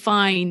really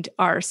find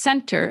our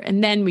center,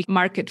 and then we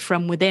market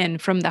from within,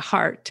 from the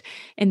heart.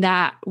 And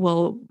that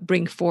will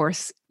bring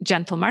forth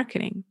gentle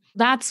marketing.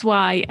 That's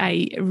why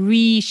I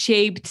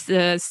reshaped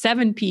the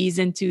 7 P's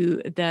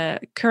into the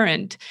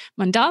current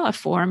mandala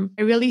form.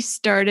 I really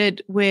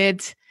started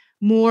with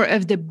more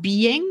of the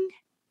being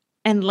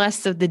and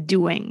less of the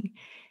doing.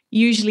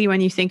 Usually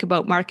when you think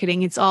about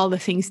marketing, it's all the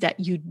things that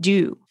you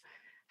do.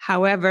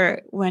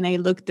 However, when I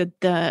looked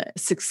at the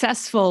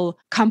successful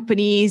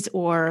companies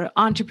or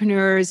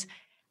entrepreneurs,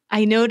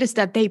 I noticed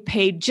that they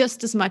paid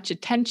just as much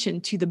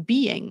attention to the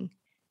being,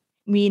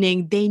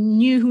 meaning they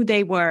knew who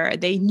they were,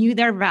 they knew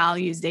their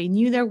values, they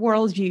knew their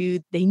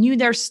worldview, they knew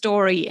their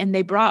story, and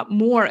they brought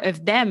more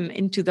of them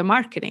into the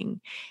marketing.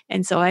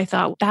 And so I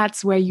thought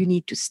that's where you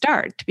need to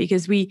start,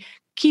 because we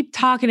keep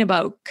talking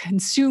about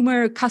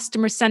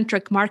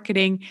customer-centric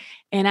marketing,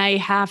 and I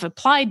have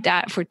applied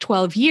that for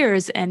 12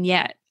 years, and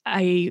yet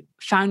I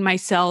found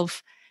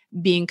myself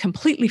being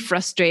completely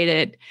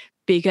frustrated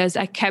because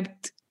I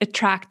kept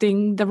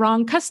attracting the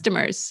wrong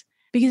customers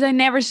because I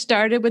never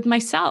started with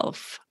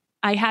myself.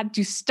 I had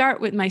to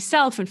start with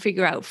myself and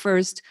figure out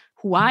first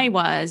who I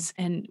was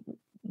and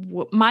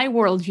what my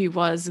worldview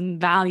was and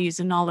values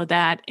and all of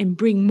that, and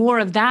bring more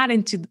of that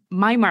into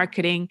my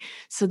marketing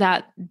so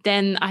that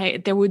then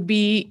there would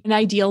be an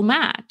ideal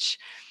match.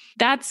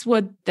 that's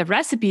what the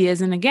recipe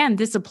is. And again,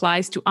 this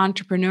applies to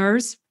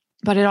entrepreneurs,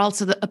 but it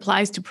also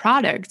applies to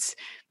products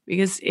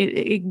because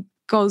it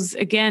goes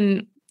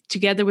again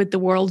together with the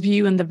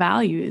worldview and the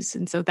values.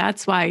 And so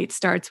that's why it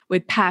starts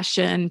with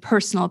passion,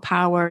 personal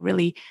power,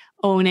 really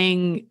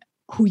owning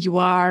who you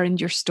are and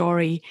your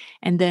story,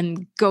 and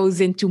then goes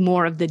into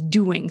more of the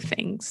doing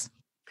things.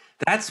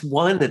 That's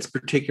one that's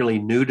particularly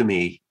new to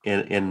me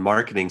in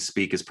marketing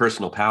speak is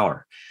personal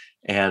power.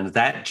 And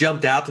that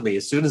jumped out to me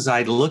as soon as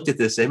I looked at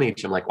this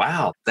image. I'm like,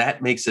 wow,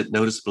 that makes it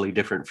noticeably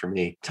different for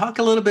me. Talk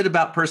a little bit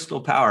about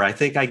personal power. I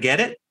think I get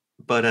it,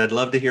 but I'd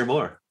love to hear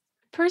more.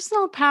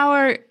 Personal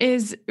power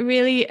is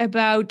really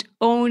about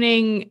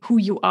owning who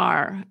you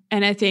are.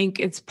 And I think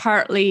it's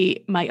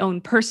partly my own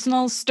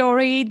personal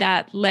story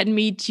that led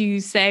me to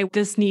say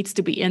this needs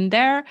to be in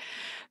there.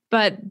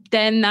 But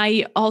then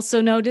I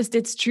also noticed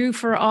it's true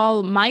for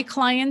all my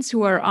clients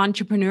who are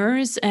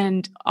entrepreneurs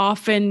and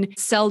often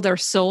sell their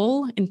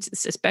soul, and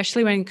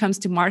especially when it comes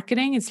to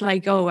marketing. It's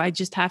like, oh, I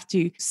just have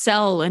to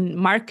sell and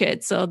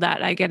market so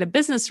that I get a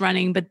business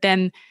running. But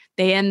then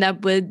they end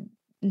up with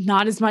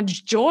not as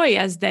much joy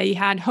as they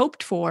had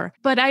hoped for.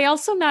 But I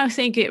also now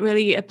think it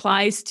really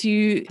applies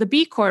to the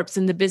B Corps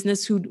in the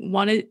business who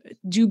want to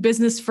do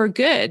business for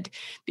good.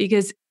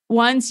 Because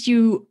once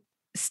you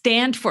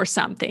stand for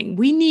something,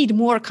 we need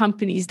more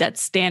companies that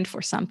stand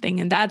for something.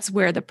 And that's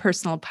where the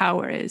personal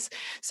power is.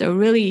 So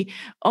really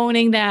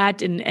owning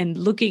that and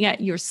looking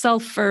at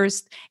yourself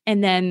first.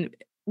 And then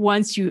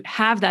once you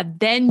have that,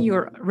 then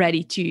you're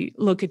ready to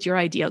look at your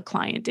ideal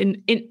client.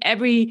 In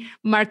every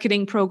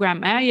marketing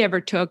program I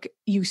ever took,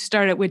 you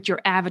started with your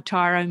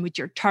avatar and with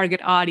your target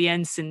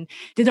audience and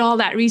did all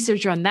that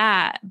research on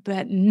that,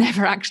 but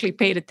never actually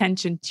paid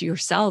attention to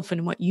yourself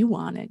and what you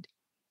wanted.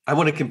 I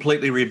want to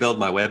completely rebuild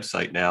my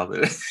website now.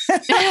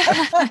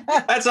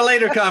 That's a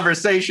later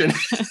conversation.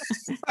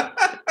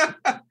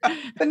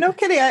 But no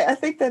kidding, I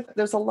think that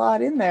there's a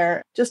lot in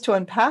there. Just to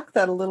unpack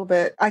that a little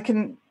bit, I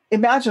can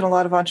imagine a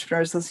lot of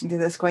entrepreneurs listening to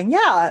this going,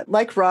 yeah,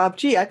 like Rob,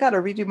 gee, I got to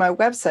redo my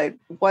website.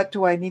 What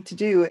do I need to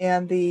do?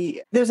 And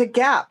there's a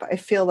gap I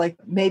feel like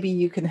maybe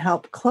you can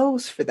help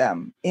close for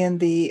them in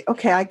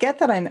okay, I get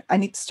that I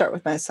need to start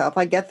with myself.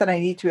 I get that I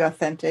need to be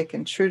authentic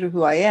and true to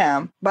who I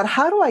am. But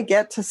how do I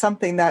get to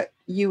something that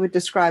you would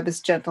describe as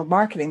gentle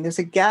marketing? There's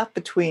a gap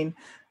between,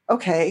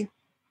 okay,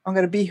 I'm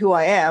going to be who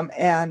I am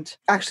and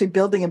actually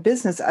building a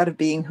business out of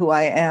being who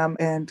I am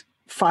and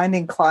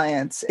finding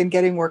clients and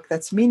getting work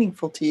that's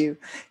meaningful to you.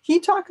 Can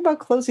you talk about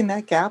closing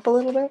that gap a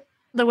little bit?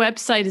 The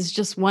website is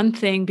just one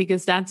thing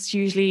because that's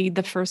usually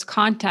the first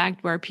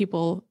contact where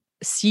people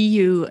see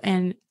you.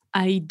 And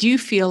I do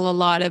feel a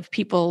lot of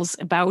people's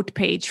about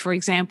page, for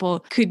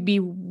example, could be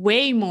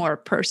way more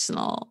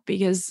personal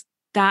because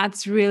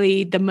that's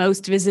really the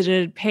most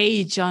visited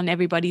page on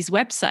everybody's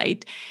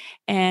website.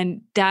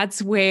 And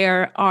that's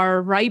where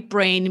our right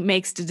brain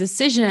makes the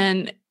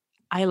decision,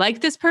 I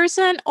like this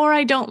person or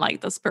I don't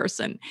like this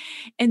person.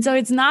 And so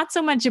it's not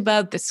so much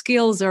about the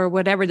skills or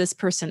whatever this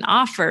person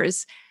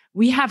offers.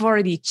 We have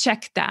already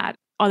checked that.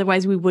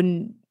 Otherwise, we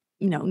wouldn't,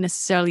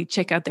 necessarily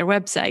check out their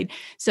website.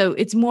 So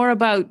it's more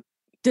about,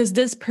 does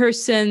this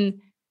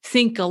person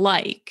think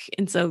alike?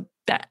 And so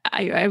that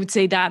I would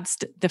say that's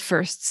the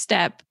first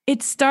step.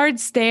 It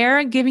starts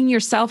there, giving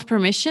yourself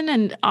permission.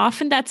 And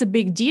often that's a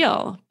big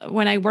deal.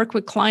 When I work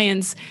with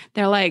clients,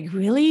 they're like,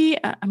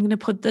 really? I'm going to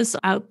put this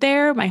out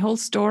there, my whole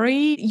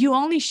story. You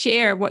only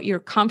share what you're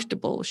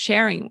comfortable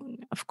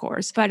sharing, of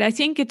course. But I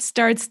think it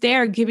starts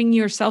there, giving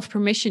yourself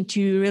permission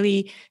to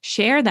really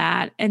share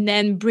that and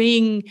then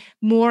bring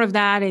more of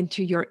that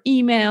into your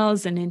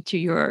emails and into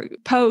your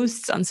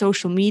posts on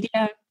social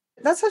media.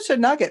 That's such a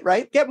nugget,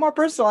 right? Get more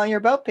personal on your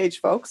about page,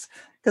 folks,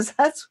 because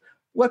that's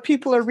what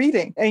people are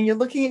reading. And you're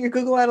looking at your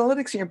Google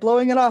Analytics and you're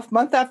blowing it off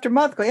month after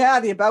month, going,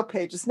 the about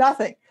page is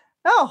nothing.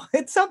 No,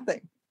 it's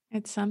something.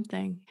 It's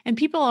something. And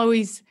people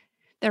always,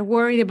 they're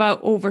worried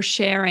about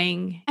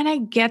oversharing. And I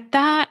get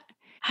that.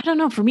 I don't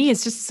know, for me,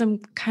 it's just some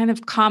kind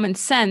of common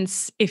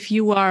sense. If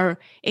you are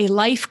a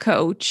life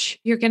coach,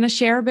 you're going to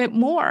share a bit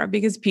more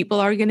because people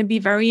are going to be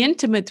very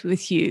intimate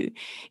with you.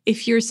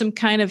 If you're some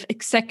kind of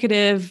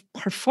executive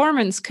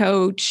performance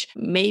coach,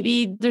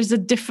 maybe there's a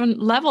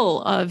different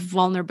level of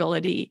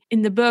vulnerability.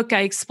 In the book,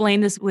 I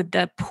explain this with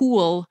the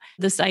pool,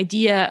 this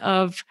idea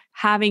of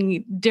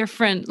having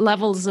different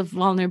levels of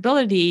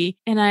vulnerability.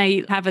 And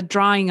I have a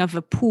drawing of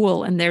a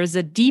pool and there's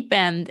a deep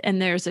end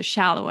and there's a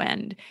shallow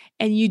end.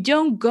 And you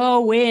don't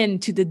go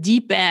into the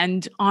deep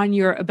end on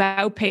your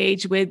about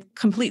page with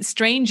complete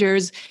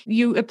strangers.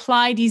 You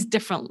apply these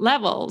different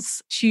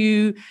levels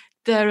to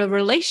the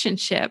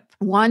relationship.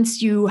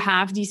 Once you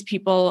have these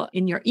people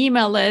in your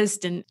email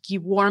list and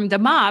you warm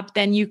them up,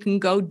 then you can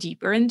go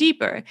deeper and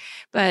deeper.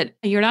 But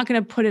you're not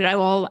going to put it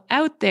all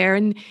out there.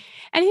 And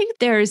I think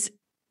there's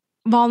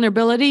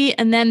vulnerability.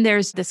 And then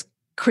there's this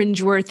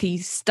cringeworthy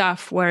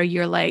stuff where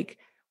you're like,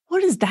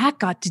 what has that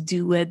got to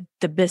do with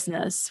the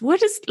business? Where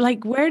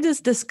does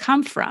this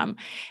come from?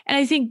 And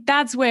I think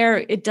that's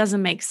where it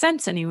doesn't make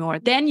sense anymore.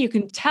 Then you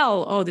can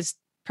tell, oh, this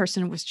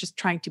person was just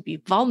trying to be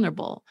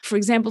vulnerable. For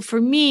example,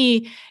 for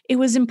me, it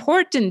was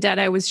important that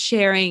I was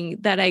sharing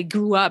that I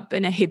grew up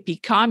in a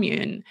hippie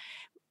commune,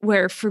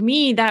 where for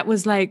me, that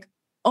was like,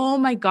 oh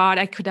my God,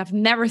 I could have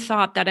never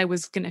thought that I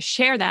was going to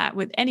share that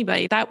with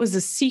anybody. That was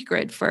a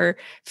secret for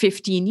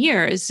 15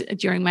 years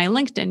during my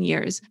LinkedIn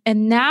years.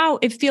 And now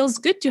it feels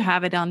good to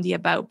have it on the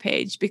About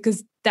page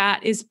because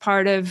that is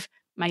part of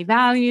my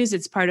values.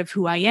 It's part of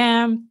who I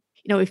am.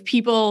 If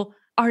people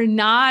are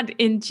not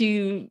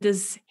into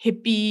this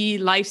hippie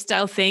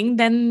lifestyle thing,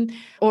 then,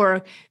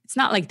 or it's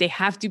not like they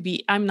have to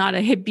be, I'm not a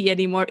hippie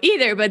anymore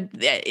either, but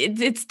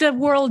it's the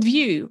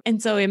worldview.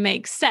 And so it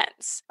makes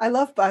sense. I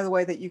love, by the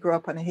way, that you grew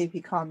up on a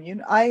hippie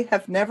commune. I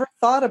have never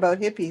thought about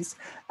hippies.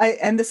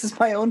 And this is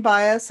my own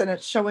bias and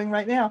it's showing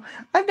right now.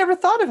 I've never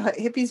thought of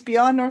hippies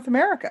beyond North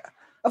America.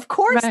 Of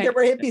course, there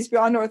were hippies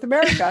beyond North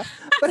America,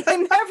 but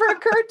it never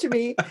occurred to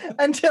me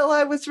until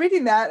I was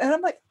reading that. And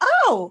I'm like,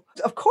 oh,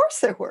 of course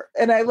there were.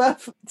 And I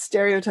love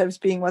stereotypes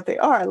being what they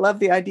are. I love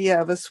the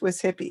idea of a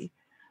Swiss hippie.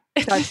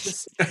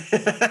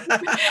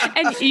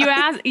 And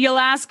you'll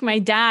ask my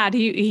dad,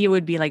 he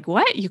would be like,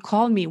 what? You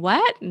called me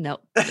what? No,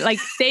 like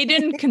they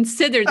didn't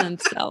consider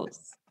themselves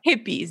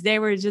hippies. They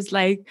were just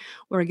like,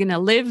 we're going to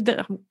live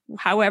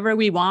however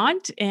we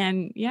want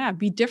and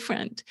be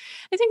different.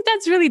 I think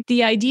that's really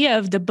the idea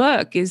of the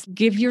book is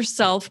give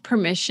yourself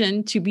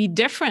permission to be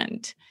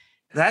different.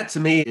 That to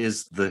me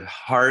is the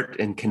heart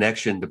and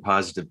connection to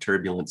positive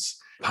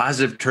turbulence.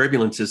 Positive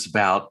turbulence is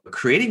about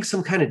creating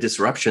some kind of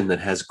disruption that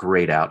has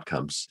great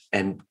outcomes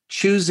and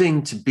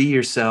choosing to be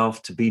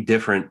yourself, to be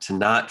different, to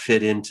not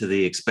fit into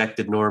the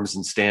expected norms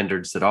and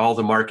standards that all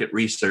the market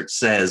research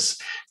says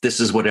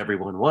this is what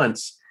everyone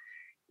wants.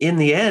 In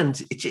the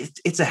end,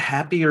 it's a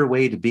happier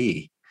way to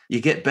be. You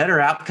get better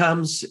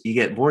outcomes, you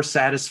get more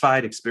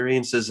satisfied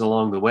experiences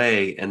along the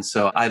way. And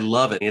so I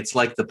love it. It's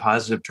like the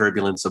positive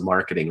turbulence of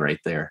marketing right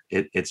there.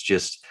 It's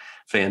just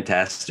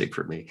fantastic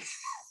for me.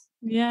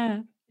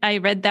 Yeah. I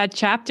read that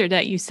chapter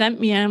that you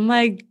sent me and I'm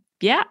like,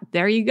 yeah,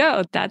 there you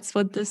go. That's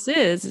what this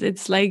is.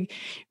 It's like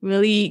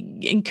really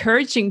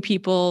encouraging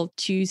people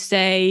to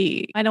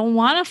say, I don't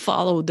want to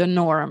follow the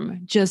norm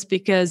just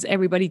because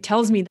everybody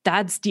tells me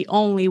that's the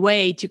only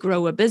way to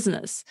grow a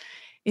business.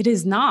 It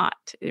is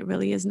not. It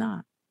really is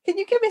not. Can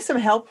you give me some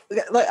help?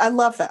 I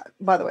love that,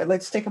 by the way.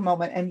 Let's take a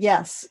moment. And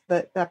yes,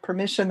 that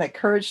permission, that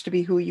courage to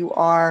be who you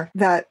are,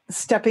 that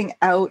stepping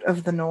out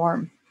of the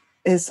norm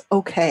is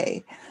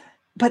okay.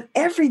 But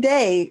every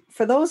day,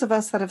 for those of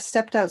us that have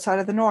stepped outside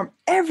of the norm,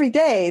 every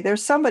day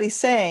there's somebody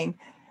saying,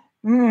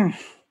 you're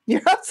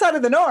outside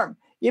of the norm.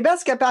 You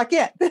best get back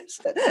in.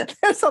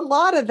 There's a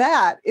lot of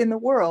that in the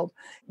world.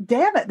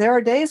 Damn it. There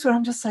are days when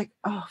I'm just like,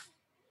 oh,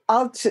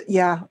 I'll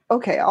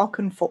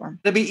conform.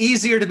 It'd be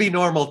easier to be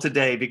normal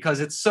today because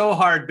it's so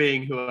hard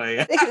being who I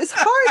am. It's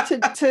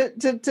hard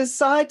to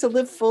decide to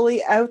live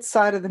fully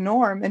outside of the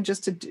norm and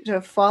just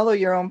to follow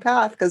your own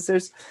path because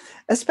there's,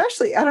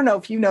 especially, I don't know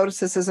if you notice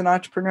this as an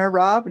entrepreneur,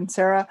 Rob and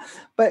Sarah,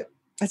 but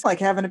it's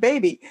like having a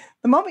baby.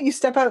 The moment you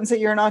step out and say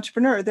you're an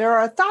entrepreneur, there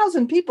are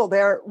 1,000 people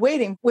there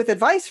waiting with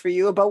advice for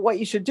you about what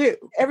you should do.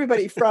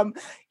 Everybody from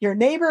your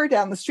neighbor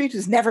down the street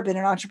who's never been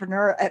an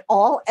entrepreneur at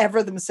all,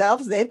 ever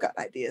themselves, they've got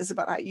ideas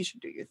about how you should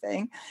do your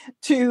thing,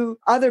 to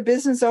other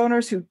business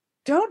owners who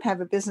don't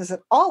have a business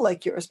at all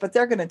like yours, but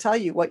they're going to tell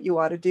you what you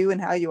ought to do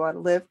and how you ought to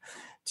live.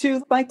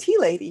 To my tea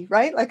lady,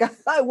 right? Like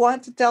I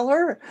want to tell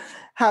her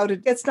how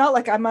to, it's not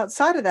like I'm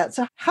outside of that.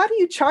 So how do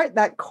you chart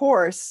that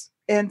course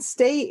and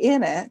stay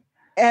in it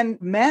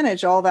and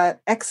manage all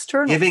that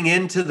external? Giving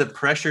in to the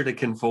pressure to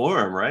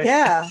conform, right?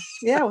 Yeah.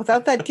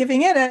 Without that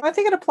giving in. I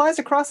think it applies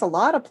across a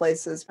lot of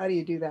places. How do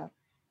you do that?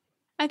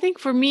 I think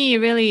for me,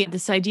 really,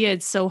 this idea,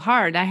 it's so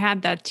hard. I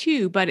had that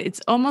too, but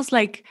it's almost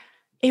like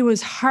it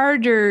was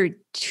harder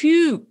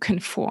to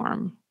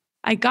conform.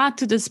 I got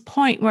to this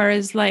point where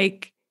it's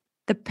like,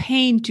 the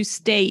pain to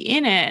stay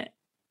in it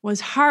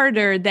was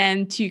harder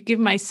than to give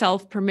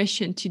myself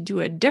permission to do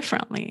it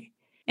differently.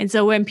 And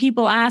so when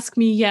people ask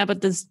me, but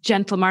does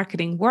gentle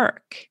marketing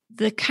work?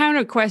 The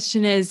counter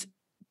question is,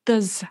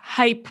 does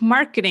hype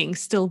marketing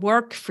still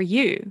work for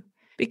you?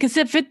 Because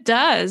if it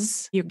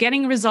does, you're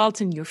getting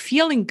results and you're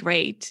feeling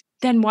great,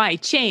 then why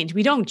change?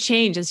 We don't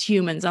change as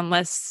humans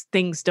unless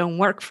things don't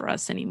work for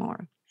us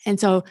anymore. And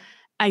so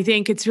I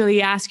think it's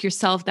really ask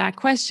yourself that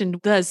question,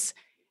 does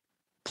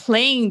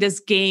playing this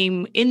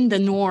game in the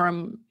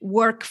norm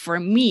work for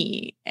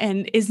me?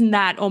 And isn't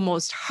that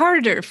almost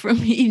harder for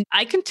me?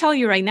 I can tell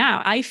you right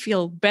now, I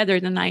feel better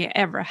than I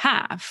ever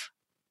have.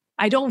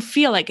 I don't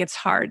feel like it's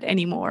hard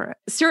anymore.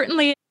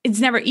 Certainly, it's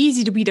never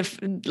easy to be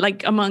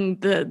among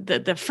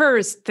the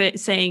first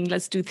saying,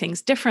 let's do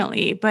things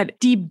differently. But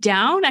deep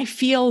down, I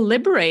feel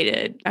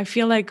liberated. I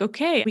feel like,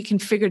 okay, we can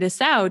figure this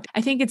out.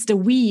 I think it's the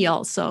we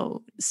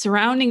also.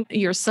 Surrounding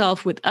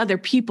yourself with other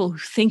people who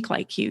think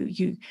like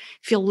you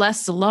feel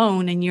less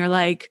alone. And you're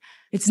like,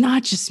 it's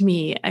not just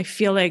me. I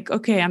feel like,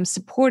 okay, I'm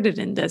supported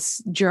in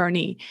this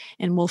journey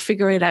and we'll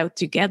figure it out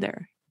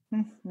together.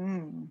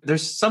 Mm-hmm.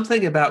 There's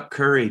something about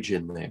courage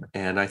in there.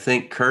 And I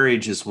think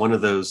courage is one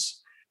of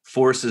those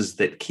forces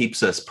that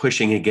keeps us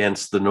pushing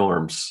against the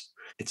norms.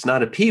 It's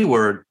not a P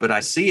word, but I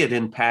see it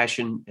in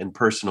passion and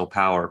personal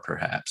power,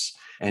 perhaps.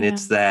 And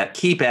it's that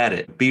keep at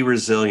it, be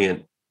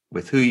resilient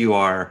with who you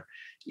are,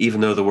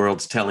 even though the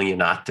world's telling you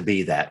not to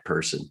be that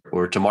person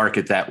or to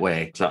market that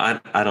way. So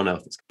I don't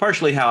know. It's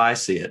partially how I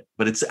see it,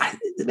 but it's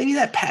maybe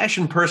that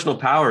passion, personal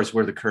power is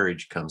where the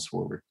courage comes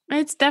forward.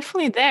 It's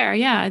definitely there.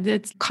 Yeah.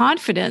 It's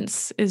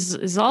confidence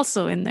is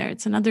also in there.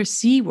 It's another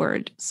C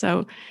word.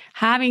 So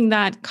having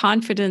that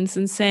confidence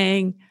and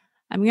saying,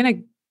 I'm going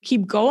to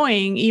keep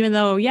going, even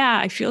though,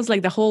 it feels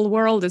like the whole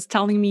world is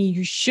telling me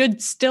you should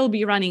still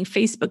be running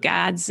Facebook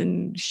ads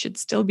and should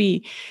still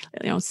be,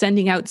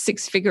 sending out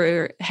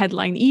 6-figure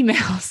headline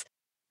emails.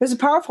 There's a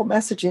powerful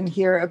message in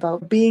here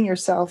about being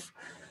yourself,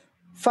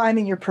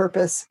 finding your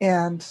purpose,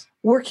 and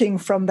working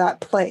from that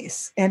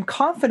place and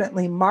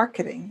confidently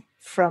marketing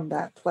from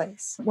that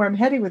place. Where I'm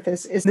heading with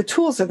this is the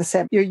tools are the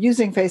same. You're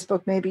using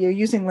Facebook, maybe you're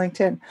using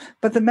LinkedIn,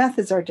 but the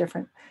methods are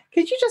different.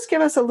 Could you just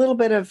give us a little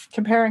bit of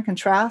compare and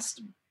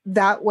contrast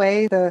that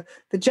way, the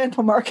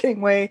gentle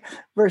marketing way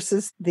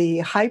versus the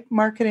hype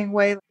marketing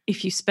way?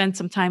 If you spend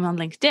some time on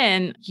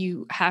LinkedIn,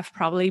 you have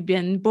probably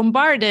been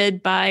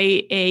bombarded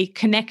by a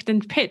connect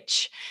and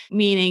pitch,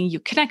 meaning you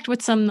connect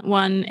with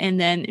someone and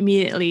then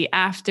immediately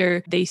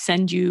after they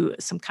send you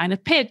some kind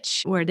of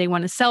pitch where they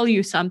want to sell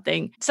you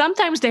something.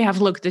 Sometimes they have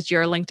looked at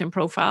your LinkedIn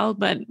profile,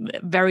 but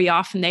very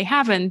often they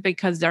haven't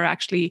because they're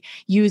actually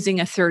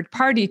using a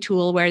third-party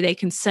tool where they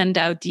can send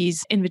out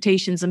these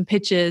invitations and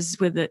pitches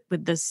with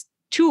this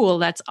tool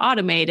that's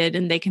automated,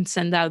 and they can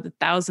send out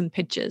 1,000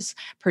 pitches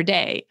per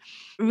day.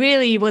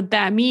 Really, what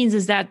that means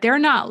is that they're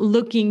not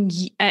looking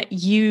at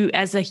you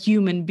as a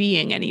human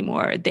being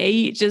anymore.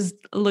 They just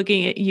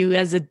looking at you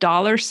as a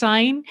dollar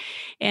sign,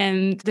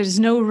 and there's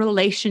no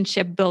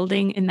relationship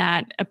building in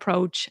that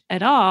approach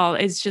at all.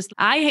 It's just,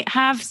 I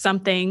have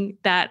something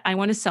that I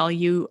want to sell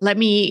you. Let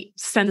me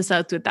send this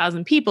out to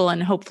 1,000 people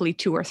and hopefully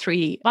 2 or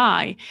 3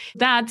 buy.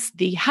 That's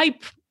the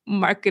hype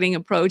marketing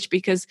approach,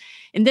 because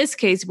in this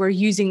case, we're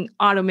using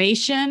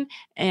automation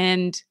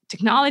and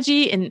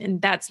technology, and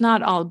that's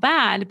not all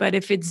bad. But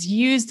if it's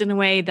used in a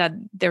way that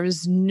there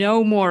is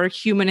no more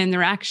human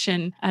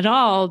interaction at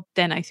all,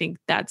 then I think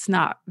that's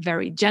not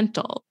very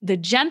gentle. The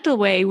gentle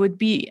way would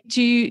be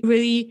to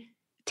really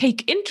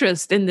take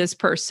interest in this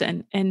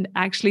person and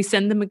actually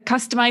send them a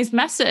customized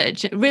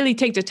message. Really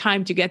take the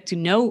time to get to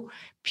know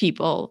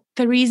people.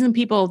 The reason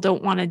people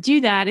don't want to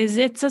do that is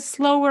it's a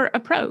slower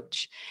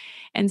approach.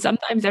 And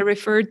sometimes I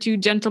refer to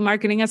gentle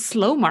marketing as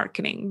slow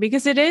marketing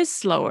because it is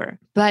slower.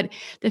 But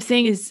the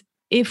thing is,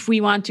 if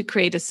we want to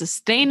create a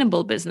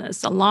sustainable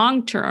business, a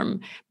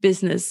long-term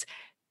business,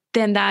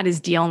 then that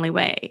is the only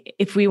way.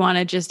 If we want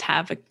to just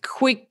have a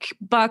quick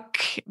buck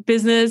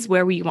business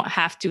where we won't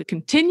have to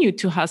continue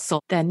to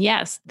hustle, then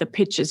yes, the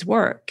pitches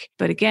work.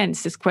 But again,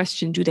 it's this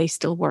question, do they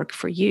still work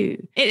for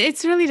you?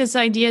 It's really this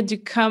idea to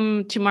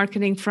come to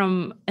marketing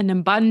from an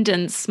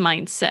abundance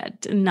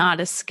mindset,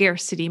 not a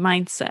scarcity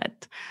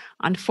mindset.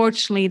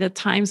 Unfortunately, the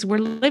times we're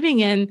living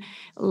in,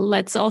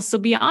 let's also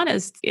be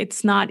honest,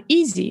 it's not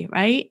easy,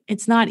 right?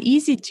 It's not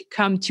easy to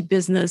come to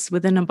business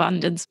with an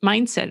abundance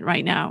mindset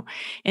right now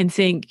and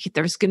think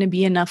there's going to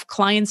be enough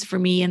clients for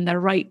me and the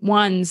right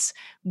ones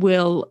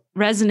will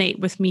resonate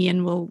with me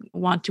and will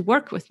want to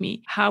work with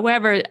me.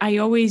 However, I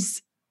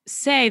always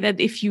say that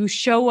if you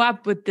show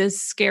up with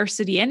this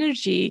scarcity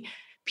energy,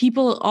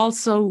 people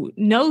also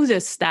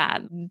notice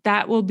that.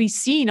 That will be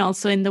seen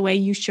also in the way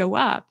you show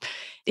up.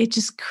 It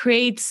just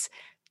creates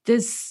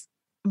this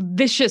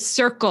vicious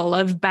circle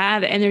of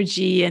bad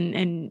energy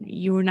and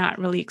you're not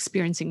really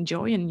experiencing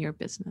joy in your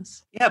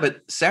business. Yeah,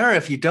 but Sarah,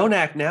 if you don't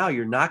act now,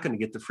 you're not going to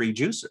get the free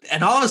juicer.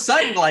 And all of a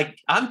sudden, like,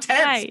 I'm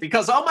tense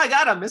because, oh my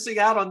God, I'm missing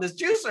out on this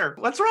juicer.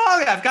 What's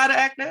wrong? I've got to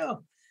act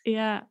now.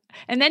 Yeah.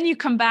 And then you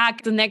come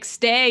back the next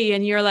day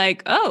and you're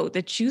like, oh,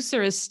 the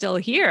juicer is still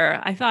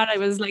here. I thought I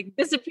was like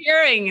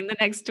disappearing in the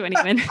next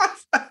 20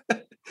 minutes.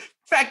 In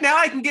fact, now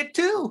I can get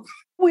 2.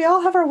 We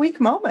all have our weak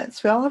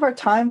moments. We all have our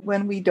time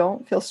when we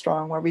don't feel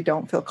strong, where we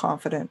don't feel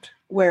confident,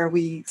 where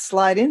we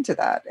slide into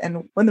that.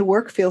 And when the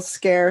work feels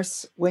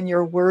scarce, when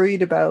you're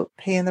worried about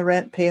paying the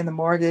rent, paying the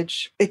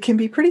mortgage, it can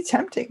be pretty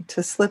tempting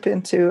to slip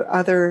into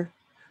other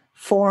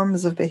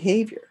forms of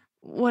behavior.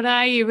 What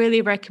I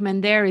really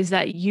recommend there is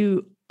that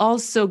you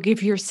also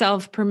give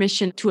yourself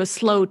permission to a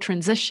slow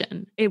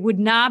transition. It would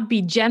not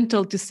be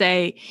gentle to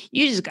say,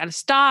 you just got to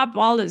stop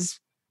all this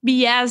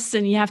BS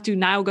and you have to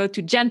now go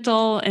to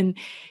gentle. And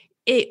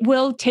it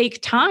will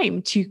take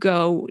time to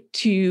go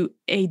to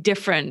a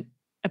different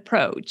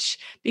approach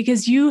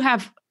because you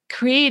have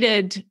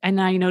created,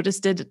 and I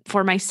noticed it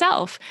for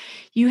myself,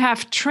 you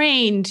have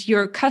trained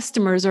your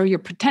customers or your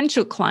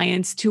potential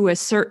clients to a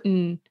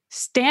certain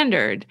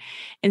standard.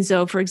 And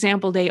so, for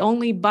example, they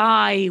only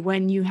buy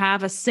when you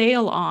have a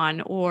sale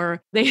on,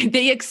 or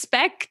they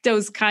expect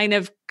those kind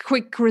of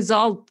quick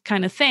result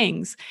kind of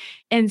things.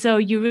 And so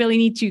you really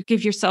need to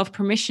give yourself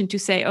permission to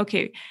say,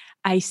 okay,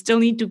 I still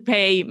need to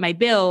pay my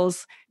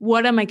bills.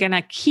 What am I going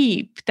to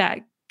keep that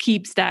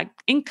keeps that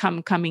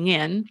income coming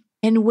in?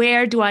 And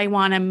where do I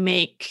want to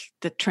make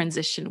the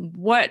transition?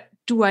 What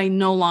do I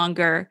no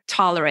longer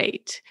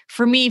tolerate?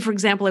 For me, for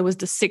example, it was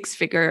the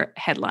 6-figure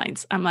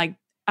headlines.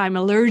 I'm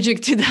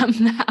allergic to them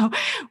now.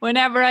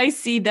 Whenever I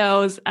see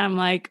those, I'm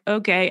like,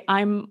 okay,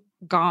 I'm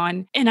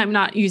gone, and I'm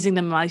not using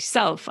them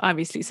myself,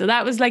 obviously. So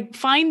that was like,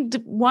 find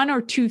 1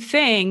 or 2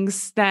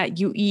 things that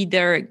you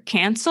either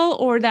cancel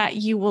or that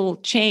you will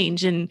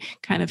change and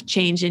kind of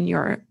change in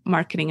your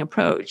marketing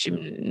approach.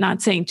 I'm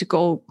not saying to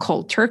go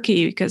cold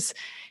turkey because,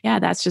 yeah,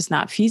 that's just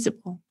not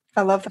feasible.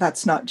 I love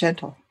that's not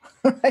gentle.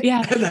 Right?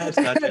 Yeah, That's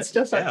not It's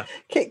just yeah.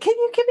 like, can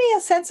you give me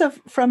a sense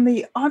of, from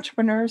the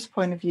entrepreneur's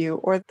point of view,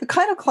 or the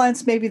kind of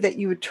clients maybe that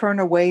you would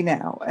turn away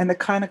now and the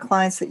kind of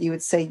clients that you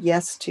would say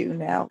yes to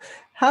now?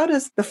 How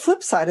does the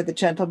flip side of the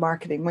gentle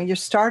marketing, when you're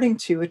starting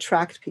to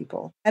attract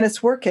people and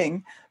it's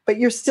working, but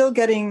you're still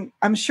getting,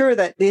 I'm sure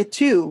that it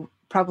too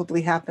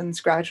probably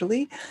happens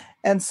gradually.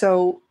 And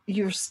so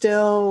you're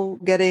still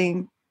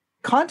getting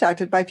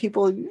contacted by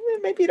people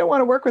maybe you don't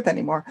want to work with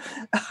anymore.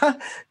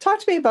 Talk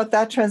to me about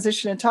that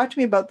transition and talk to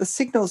me about the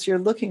signals you're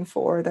looking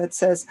for that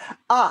says,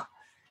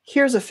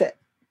 here's a fit.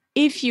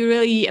 If you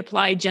really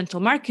apply gentle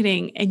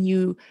marketing and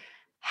you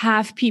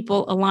have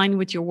people align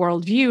with your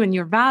worldview and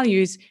your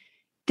values,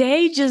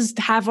 they just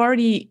have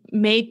already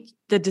made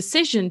the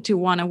decision to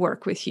want to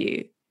work with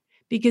you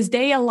because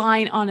they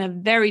align on a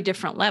very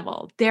different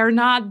level. They're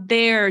not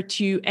there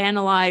to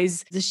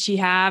analyze, does she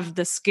have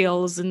the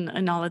skills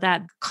and all of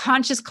that.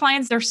 Conscious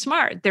clients, they're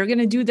smart. They're going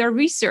to do their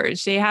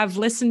research. They have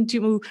listened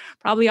to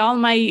probably all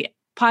my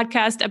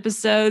podcast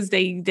episodes.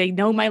 They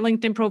know my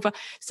LinkedIn profile.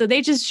 So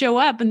they just show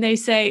up and they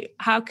say,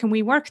 how can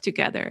we work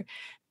together?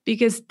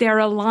 Because they're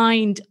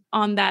aligned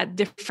on that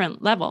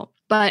different level.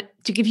 But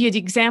to give you the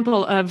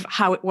example of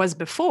how it was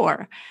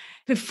before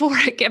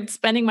I kept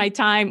spending my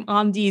time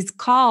on these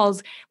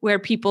calls where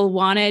people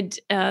wanted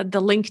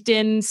the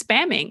LinkedIn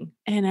spamming.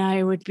 And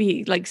I would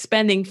be like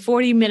spending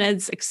 40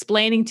 minutes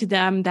explaining to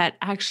them that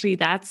actually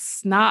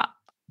that's not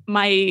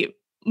my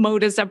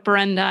modus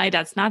operandi.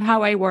 That's not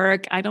how I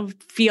work. I don't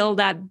feel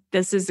that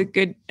this is a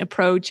good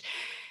approach.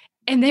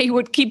 And they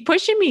would keep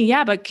pushing me.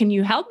 Yeah, but can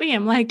you help me?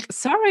 I'm like,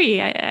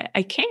 sorry,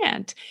 I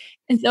can't.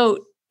 And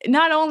so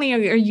not only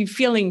are you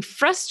feeling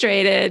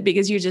frustrated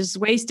because you just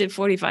wasted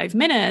 45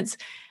 minutes,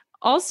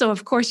 also,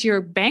 of course, your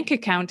bank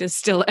account is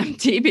still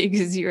empty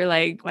because you're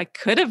like, I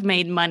could have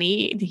made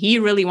money. He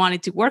really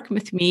wanted to work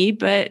with me,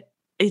 but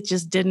it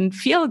just didn't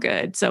feel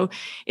good. So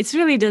it's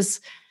really this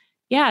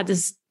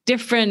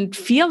different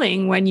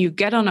feeling when you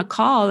get on a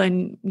call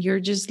and you're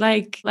just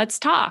like, let's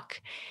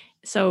talk.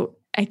 So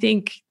I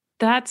think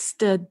that's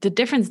the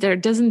difference there.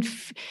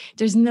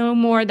 There's no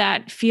more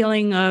that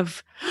feeling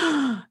of,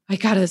 I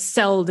got to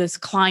sell this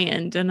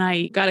client and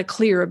I got to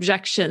clear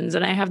objections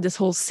and I have this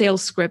whole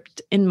sales script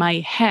in my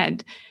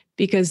head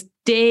because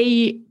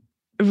they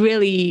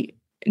really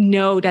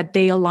know that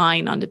they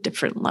align on a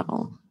different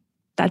level.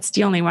 That's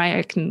the only way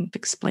I can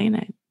explain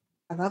it.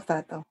 I love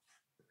that though.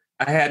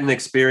 I had an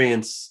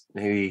experience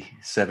maybe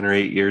 7 or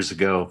 8 years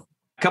ago,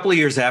 a couple of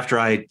years after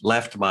I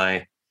left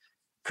my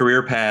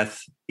career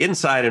path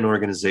inside an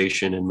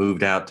organization and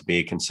moved out to be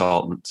a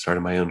consultant,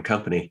 started my own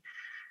company.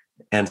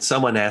 And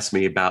someone asked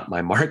me about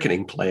my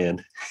marketing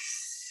plan.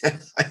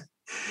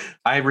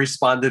 I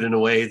responded in a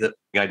way that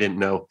I didn't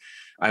know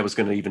I was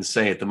going to even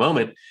say at the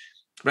moment.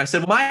 But I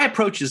said, my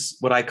approach is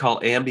what I call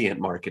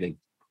ambient marketing.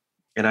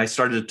 And I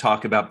started to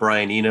talk about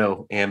Brian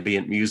Eno,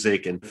 ambient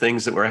music and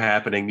things that were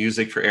happening,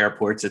 music for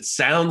airports. It's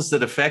sounds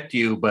that affect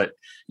you, but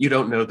you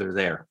don't know they're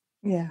there.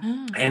 Yeah.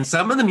 And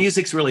some of the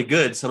music's really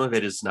good. Some of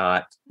it is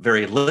not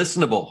very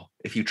listenable.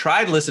 If you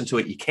try to listen to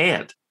it, you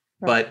can't,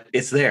 but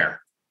it's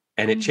there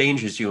and it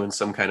changes you in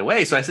some kind of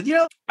way. So I said,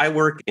 I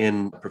work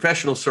in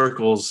professional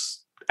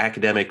circles,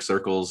 academic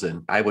circles,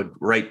 and I would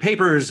write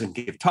papers and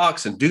give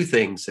talks and do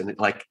things. And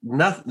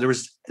there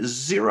was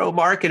zero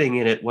marketing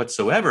in it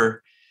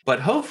whatsoever.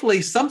 But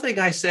hopefully something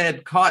I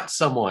said caught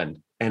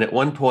someone. And at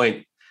one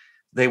point,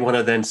 they want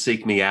to then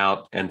seek me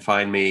out and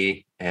find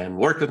me and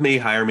work with me,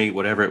 hire me,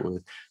 whatever it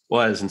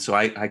was. And so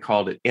I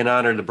called it, in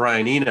honor to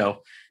Brian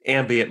Eno,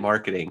 ambient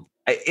marketing.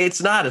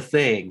 It's not a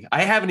thing.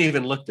 I haven't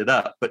even looked it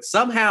up, but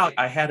somehow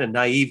I had a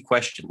naive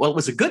question. Well, it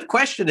was a good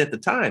question at the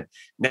time.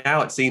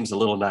 Now it seems a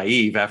little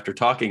naive after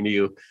talking to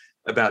you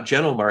about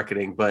gentle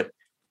marketing, but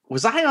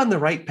was I on the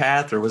right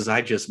path or was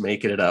I just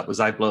making it up? Was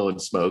I blowing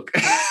smoke?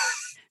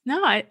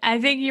 No, I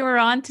think you were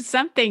on to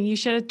something. You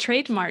should have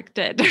trademarked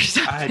it or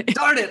something.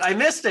 Darn it, I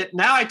missed it.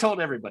 Now I told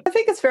everybody. I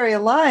think it's very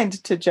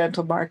aligned to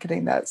gentle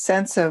marketing, that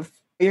sense of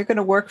you're going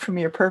to work from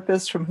your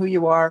purpose, from who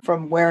you are,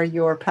 from where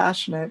you're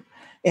passionate,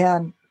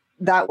 and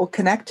that will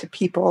connect to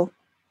people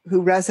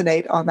who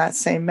resonate on that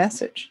same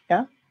message.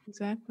 Yeah,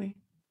 exactly.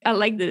 I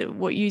like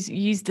what you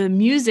use the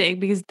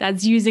music because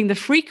that's using the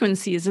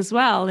frequencies as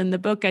well. In the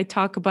book, I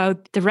talk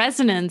about the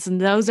resonance,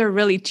 and those are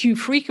really two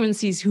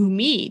frequencies who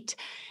meet.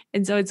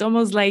 And so it's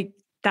almost like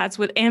that's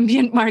what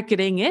ambient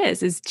marketing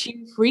is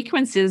two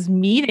frequencies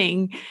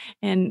meeting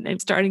and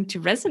starting to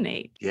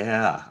resonate.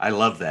 Yeah, I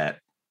love that.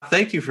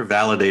 Thank you for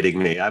validating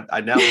me.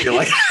 I now feel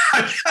like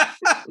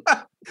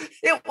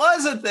it was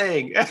was a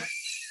thing.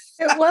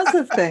 It was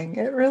a thing.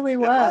 It really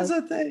was. It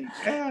was a thing.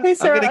 Yeah. Hey,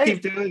 Sarah, I'm going to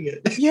keep doing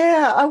it.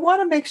 Yeah, I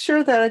want to make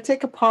sure that I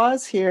take a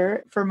pause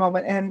here for a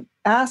moment and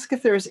ask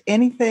if there's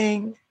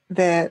anything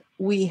that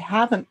we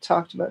haven't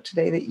talked about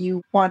today that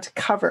you want to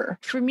cover.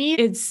 For me,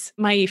 it's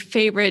my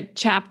favorite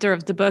chapter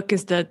of the book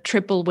is the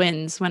triple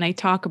wins, when I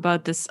talk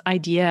about this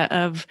idea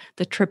of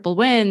the triple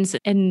wins.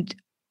 And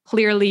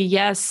clearly,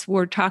 yes,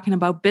 we're talking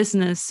about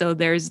business. So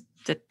there's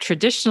the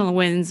traditional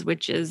wins,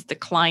 which is the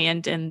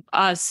client and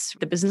us,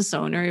 the business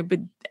owner. But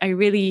I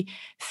really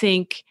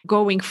think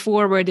going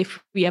forward,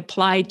 if we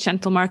apply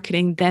gentle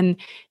marketing, then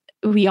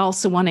we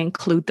also want to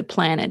include the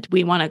planet.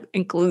 We want to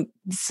include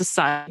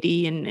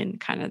society and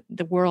kind of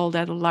the world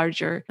at a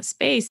larger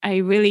space. I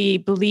really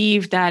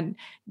believe that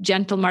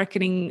gentle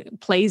marketing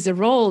plays a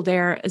role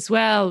there as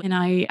well. And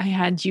I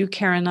had you,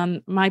 Karen,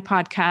 on my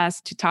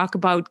podcast to talk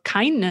about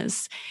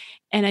kindness.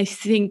 And I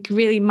think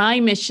really my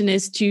mission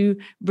is to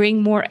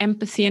bring more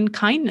empathy and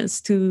kindness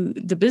to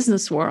the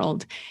business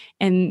world.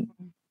 And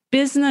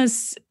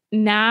business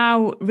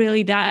now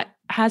really that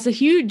has a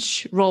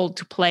huge role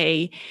to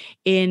play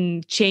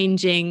in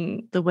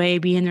changing the way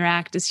we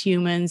interact as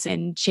humans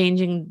and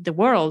changing the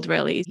world,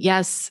 really.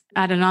 Yes,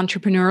 at an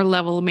entrepreneur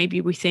level,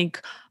 maybe we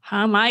think,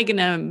 how am I going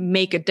to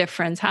make a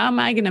difference? How am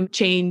I going to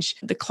change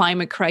the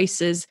climate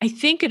crisis? I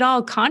think it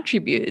all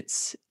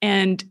contributes.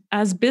 And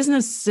as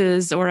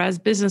businesses or as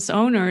business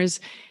owners,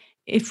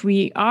 if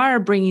we are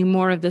bringing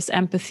more of this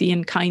empathy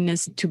and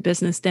kindness to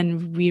business,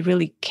 then we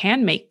really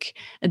can make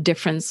a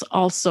difference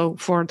also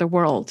for the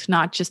world,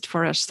 not just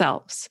for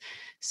ourselves.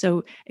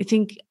 So I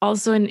think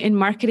also in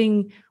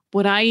marketing,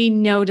 what I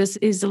notice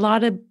is a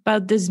lot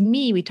about this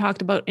me. We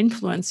talked about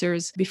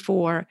influencers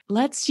before.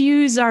 Let's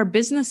use our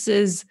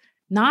businesses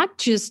not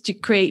just to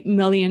create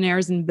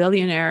millionaires and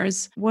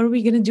billionaires. What are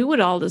we going to do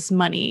with all this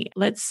money?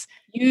 Let's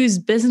use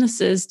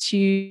businesses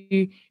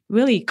to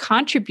really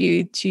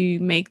contribute to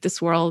make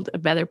this world a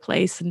better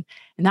place and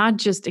not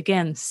just,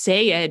 again,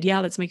 say it, yeah,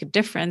 let's make a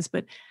difference,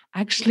 but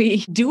actually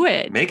do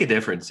it. Make a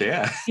difference,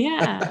 yeah.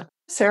 Yeah.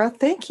 Sarah,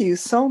 thank you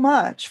so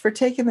much for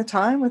taking the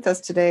time with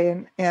us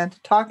today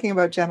and talking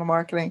about gentle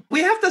marketing.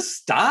 We have to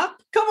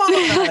stop? Come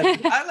on.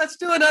 Let's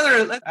do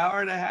another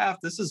hour and a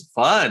half. This is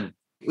fun.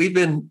 We've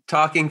been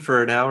talking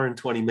for an hour and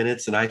 20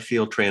 minutes and I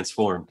feel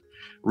transformed.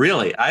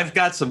 Really, I've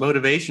got some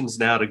motivations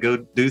now to go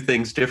do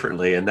things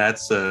differently. And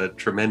that's a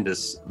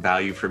tremendous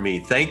value for me.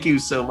 Thank you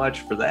so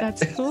much for that.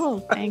 That's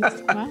cool. Thanks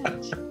so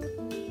much.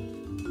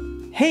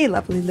 Hey,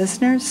 lovely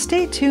listeners,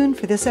 stay tuned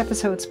for this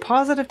episode's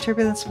Positive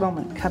Turbulence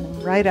moment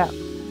coming right up.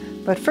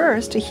 But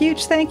first, a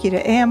huge thank you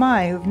to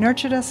AMI, who've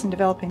nurtured us in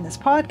developing this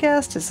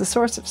podcast, is the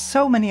source of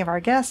so many of our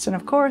guests, and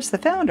of course, the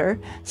founder,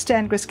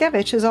 Stan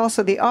Griskevich, is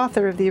also the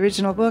author of the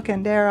original book,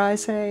 and dare I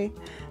say,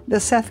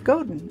 the Seth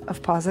Godin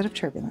of Positive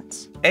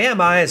Turbulence.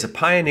 AMI is a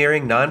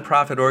pioneering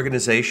nonprofit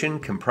organization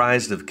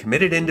comprised of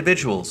committed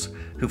individuals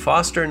who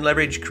foster and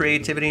leverage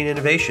creativity and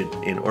innovation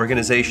in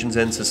organizations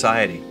and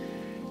society.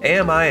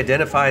 AMI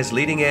identifies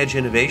leading-edge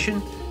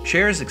innovation,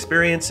 shares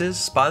experiences,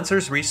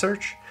 sponsors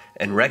research,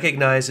 and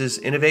recognizes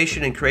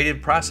innovation and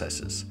creative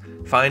processes.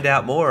 Find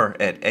out more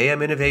at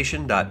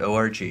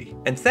aminnovation.org.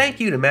 And thank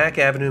you to Mac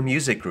Avenue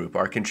Music Group,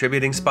 our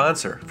contributing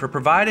sponsor, for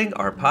providing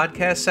our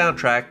podcast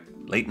soundtrack,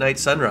 Late Night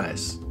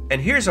Sunrise. And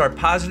here's our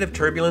Positive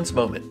Turbulence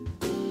moment.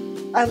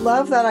 I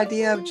love that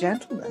idea of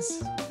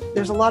gentleness.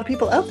 There's a lot of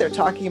people out there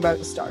talking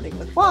about starting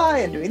with why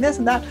and doing this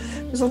and that.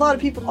 There's a lot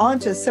of people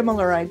onto a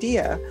similar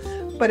idea,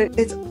 but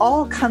it's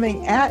all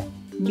coming at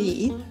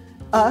me,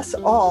 us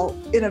all,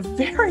 in a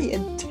very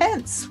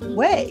intense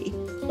way.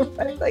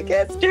 Right? Like,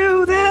 let's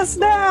do this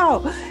now.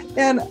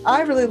 And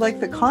I really like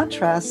the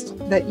contrast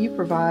that you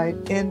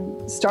provide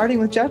in starting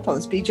with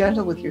gentleness. Be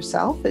gentle with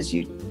yourself as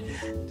you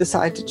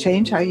decide to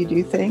change how you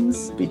do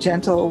things. Be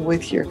gentle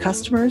with your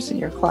customers and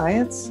your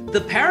clients.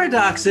 The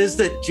paradox is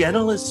that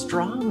gentle is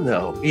strong,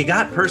 though. You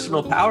got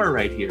personal power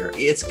right here.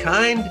 It's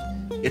kind,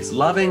 it's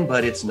loving,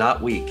 but it's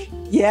not weak.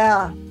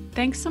 Yeah.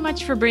 Thanks so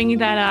much for bringing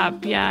that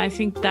up. Yeah, I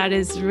think that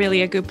is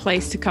really a good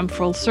place to come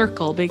full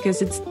circle,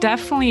 because it's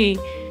definitely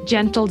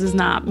gentle does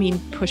not mean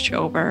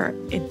pushover.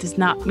 It does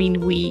not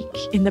mean weak.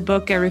 In the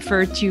book, I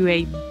refer to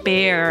a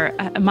bear,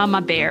 a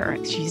mama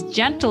bear. She's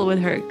gentle with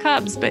her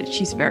cubs, but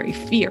she's very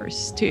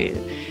fierce too.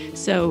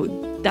 So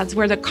that's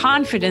where the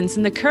confidence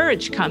and the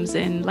courage comes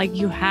in. Like,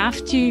 you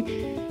have to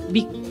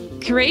be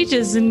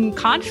courageous and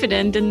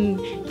confident,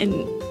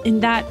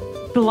 and that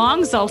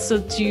belongs also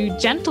to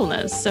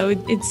gentleness. So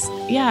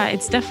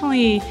it's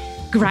definitely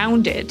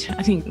grounded.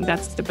 I think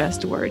that's the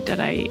best word that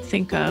I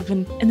think of.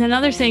 And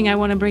another thing I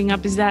want to bring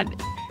up is that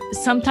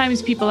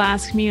sometimes people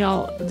ask me,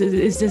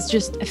 is this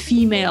just a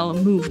female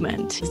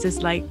movement? Is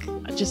this like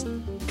just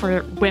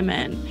for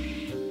women?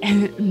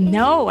 And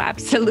no,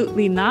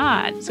 absolutely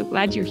not. So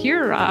glad you're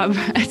here, Rob.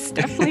 It's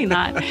definitely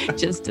not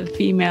just a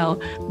female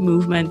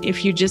movement.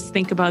 If you just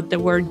think about the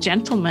word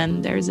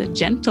gentleman, there's a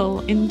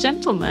gentle in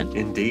gentleman.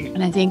 Indeed.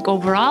 And I think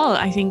overall,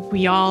 I think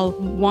we all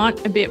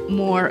want a bit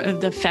more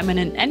of the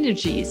feminine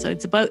energy. So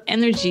it's about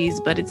energies,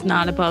 but it's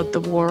not about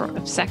the war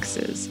of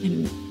sexes.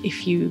 And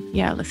if you,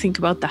 think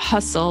about the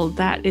hustle,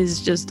 that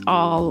is just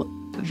all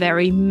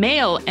very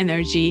male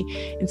energy.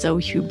 And so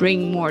if you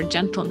bring more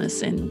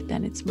gentleness in,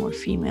 then it's more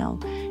female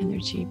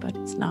energy, but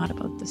it's not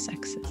about the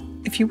sexes.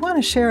 If you want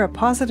to share a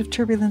positive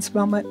turbulence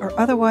moment or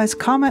otherwise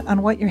comment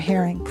on what you're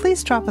hearing,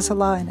 please drop us a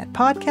line at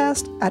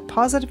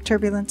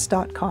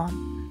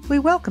podcast@positiveturbulence.com. We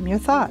welcome your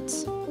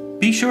thoughts.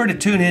 Be sure to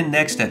tune in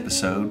next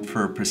episode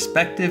for a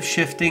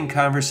perspective-shifting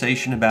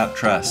conversation about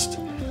trust.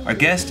 Our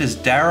guest is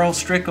Daryl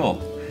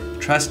Strickel,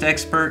 trust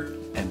expert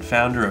and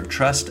founder of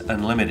Trust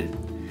Unlimited.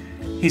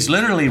 He's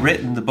literally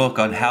written the book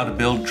on how to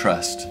build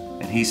trust,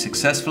 and he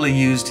successfully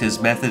used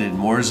his method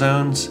in war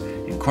zones,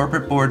 in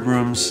corporate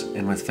boardrooms,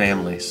 and with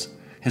families.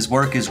 His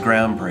work is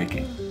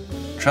groundbreaking.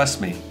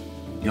 Trust me,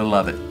 you'll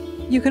love it.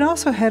 You can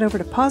also head over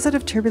to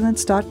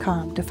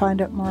positiveturbulence.com to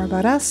find out more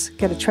about us,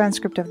 get a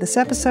transcript of this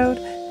episode,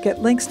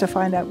 get links to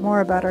find out more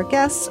about our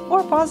guests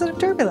or Positive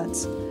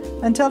Turbulence.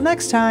 Until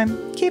next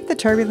time, keep the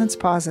turbulence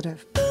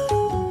positive.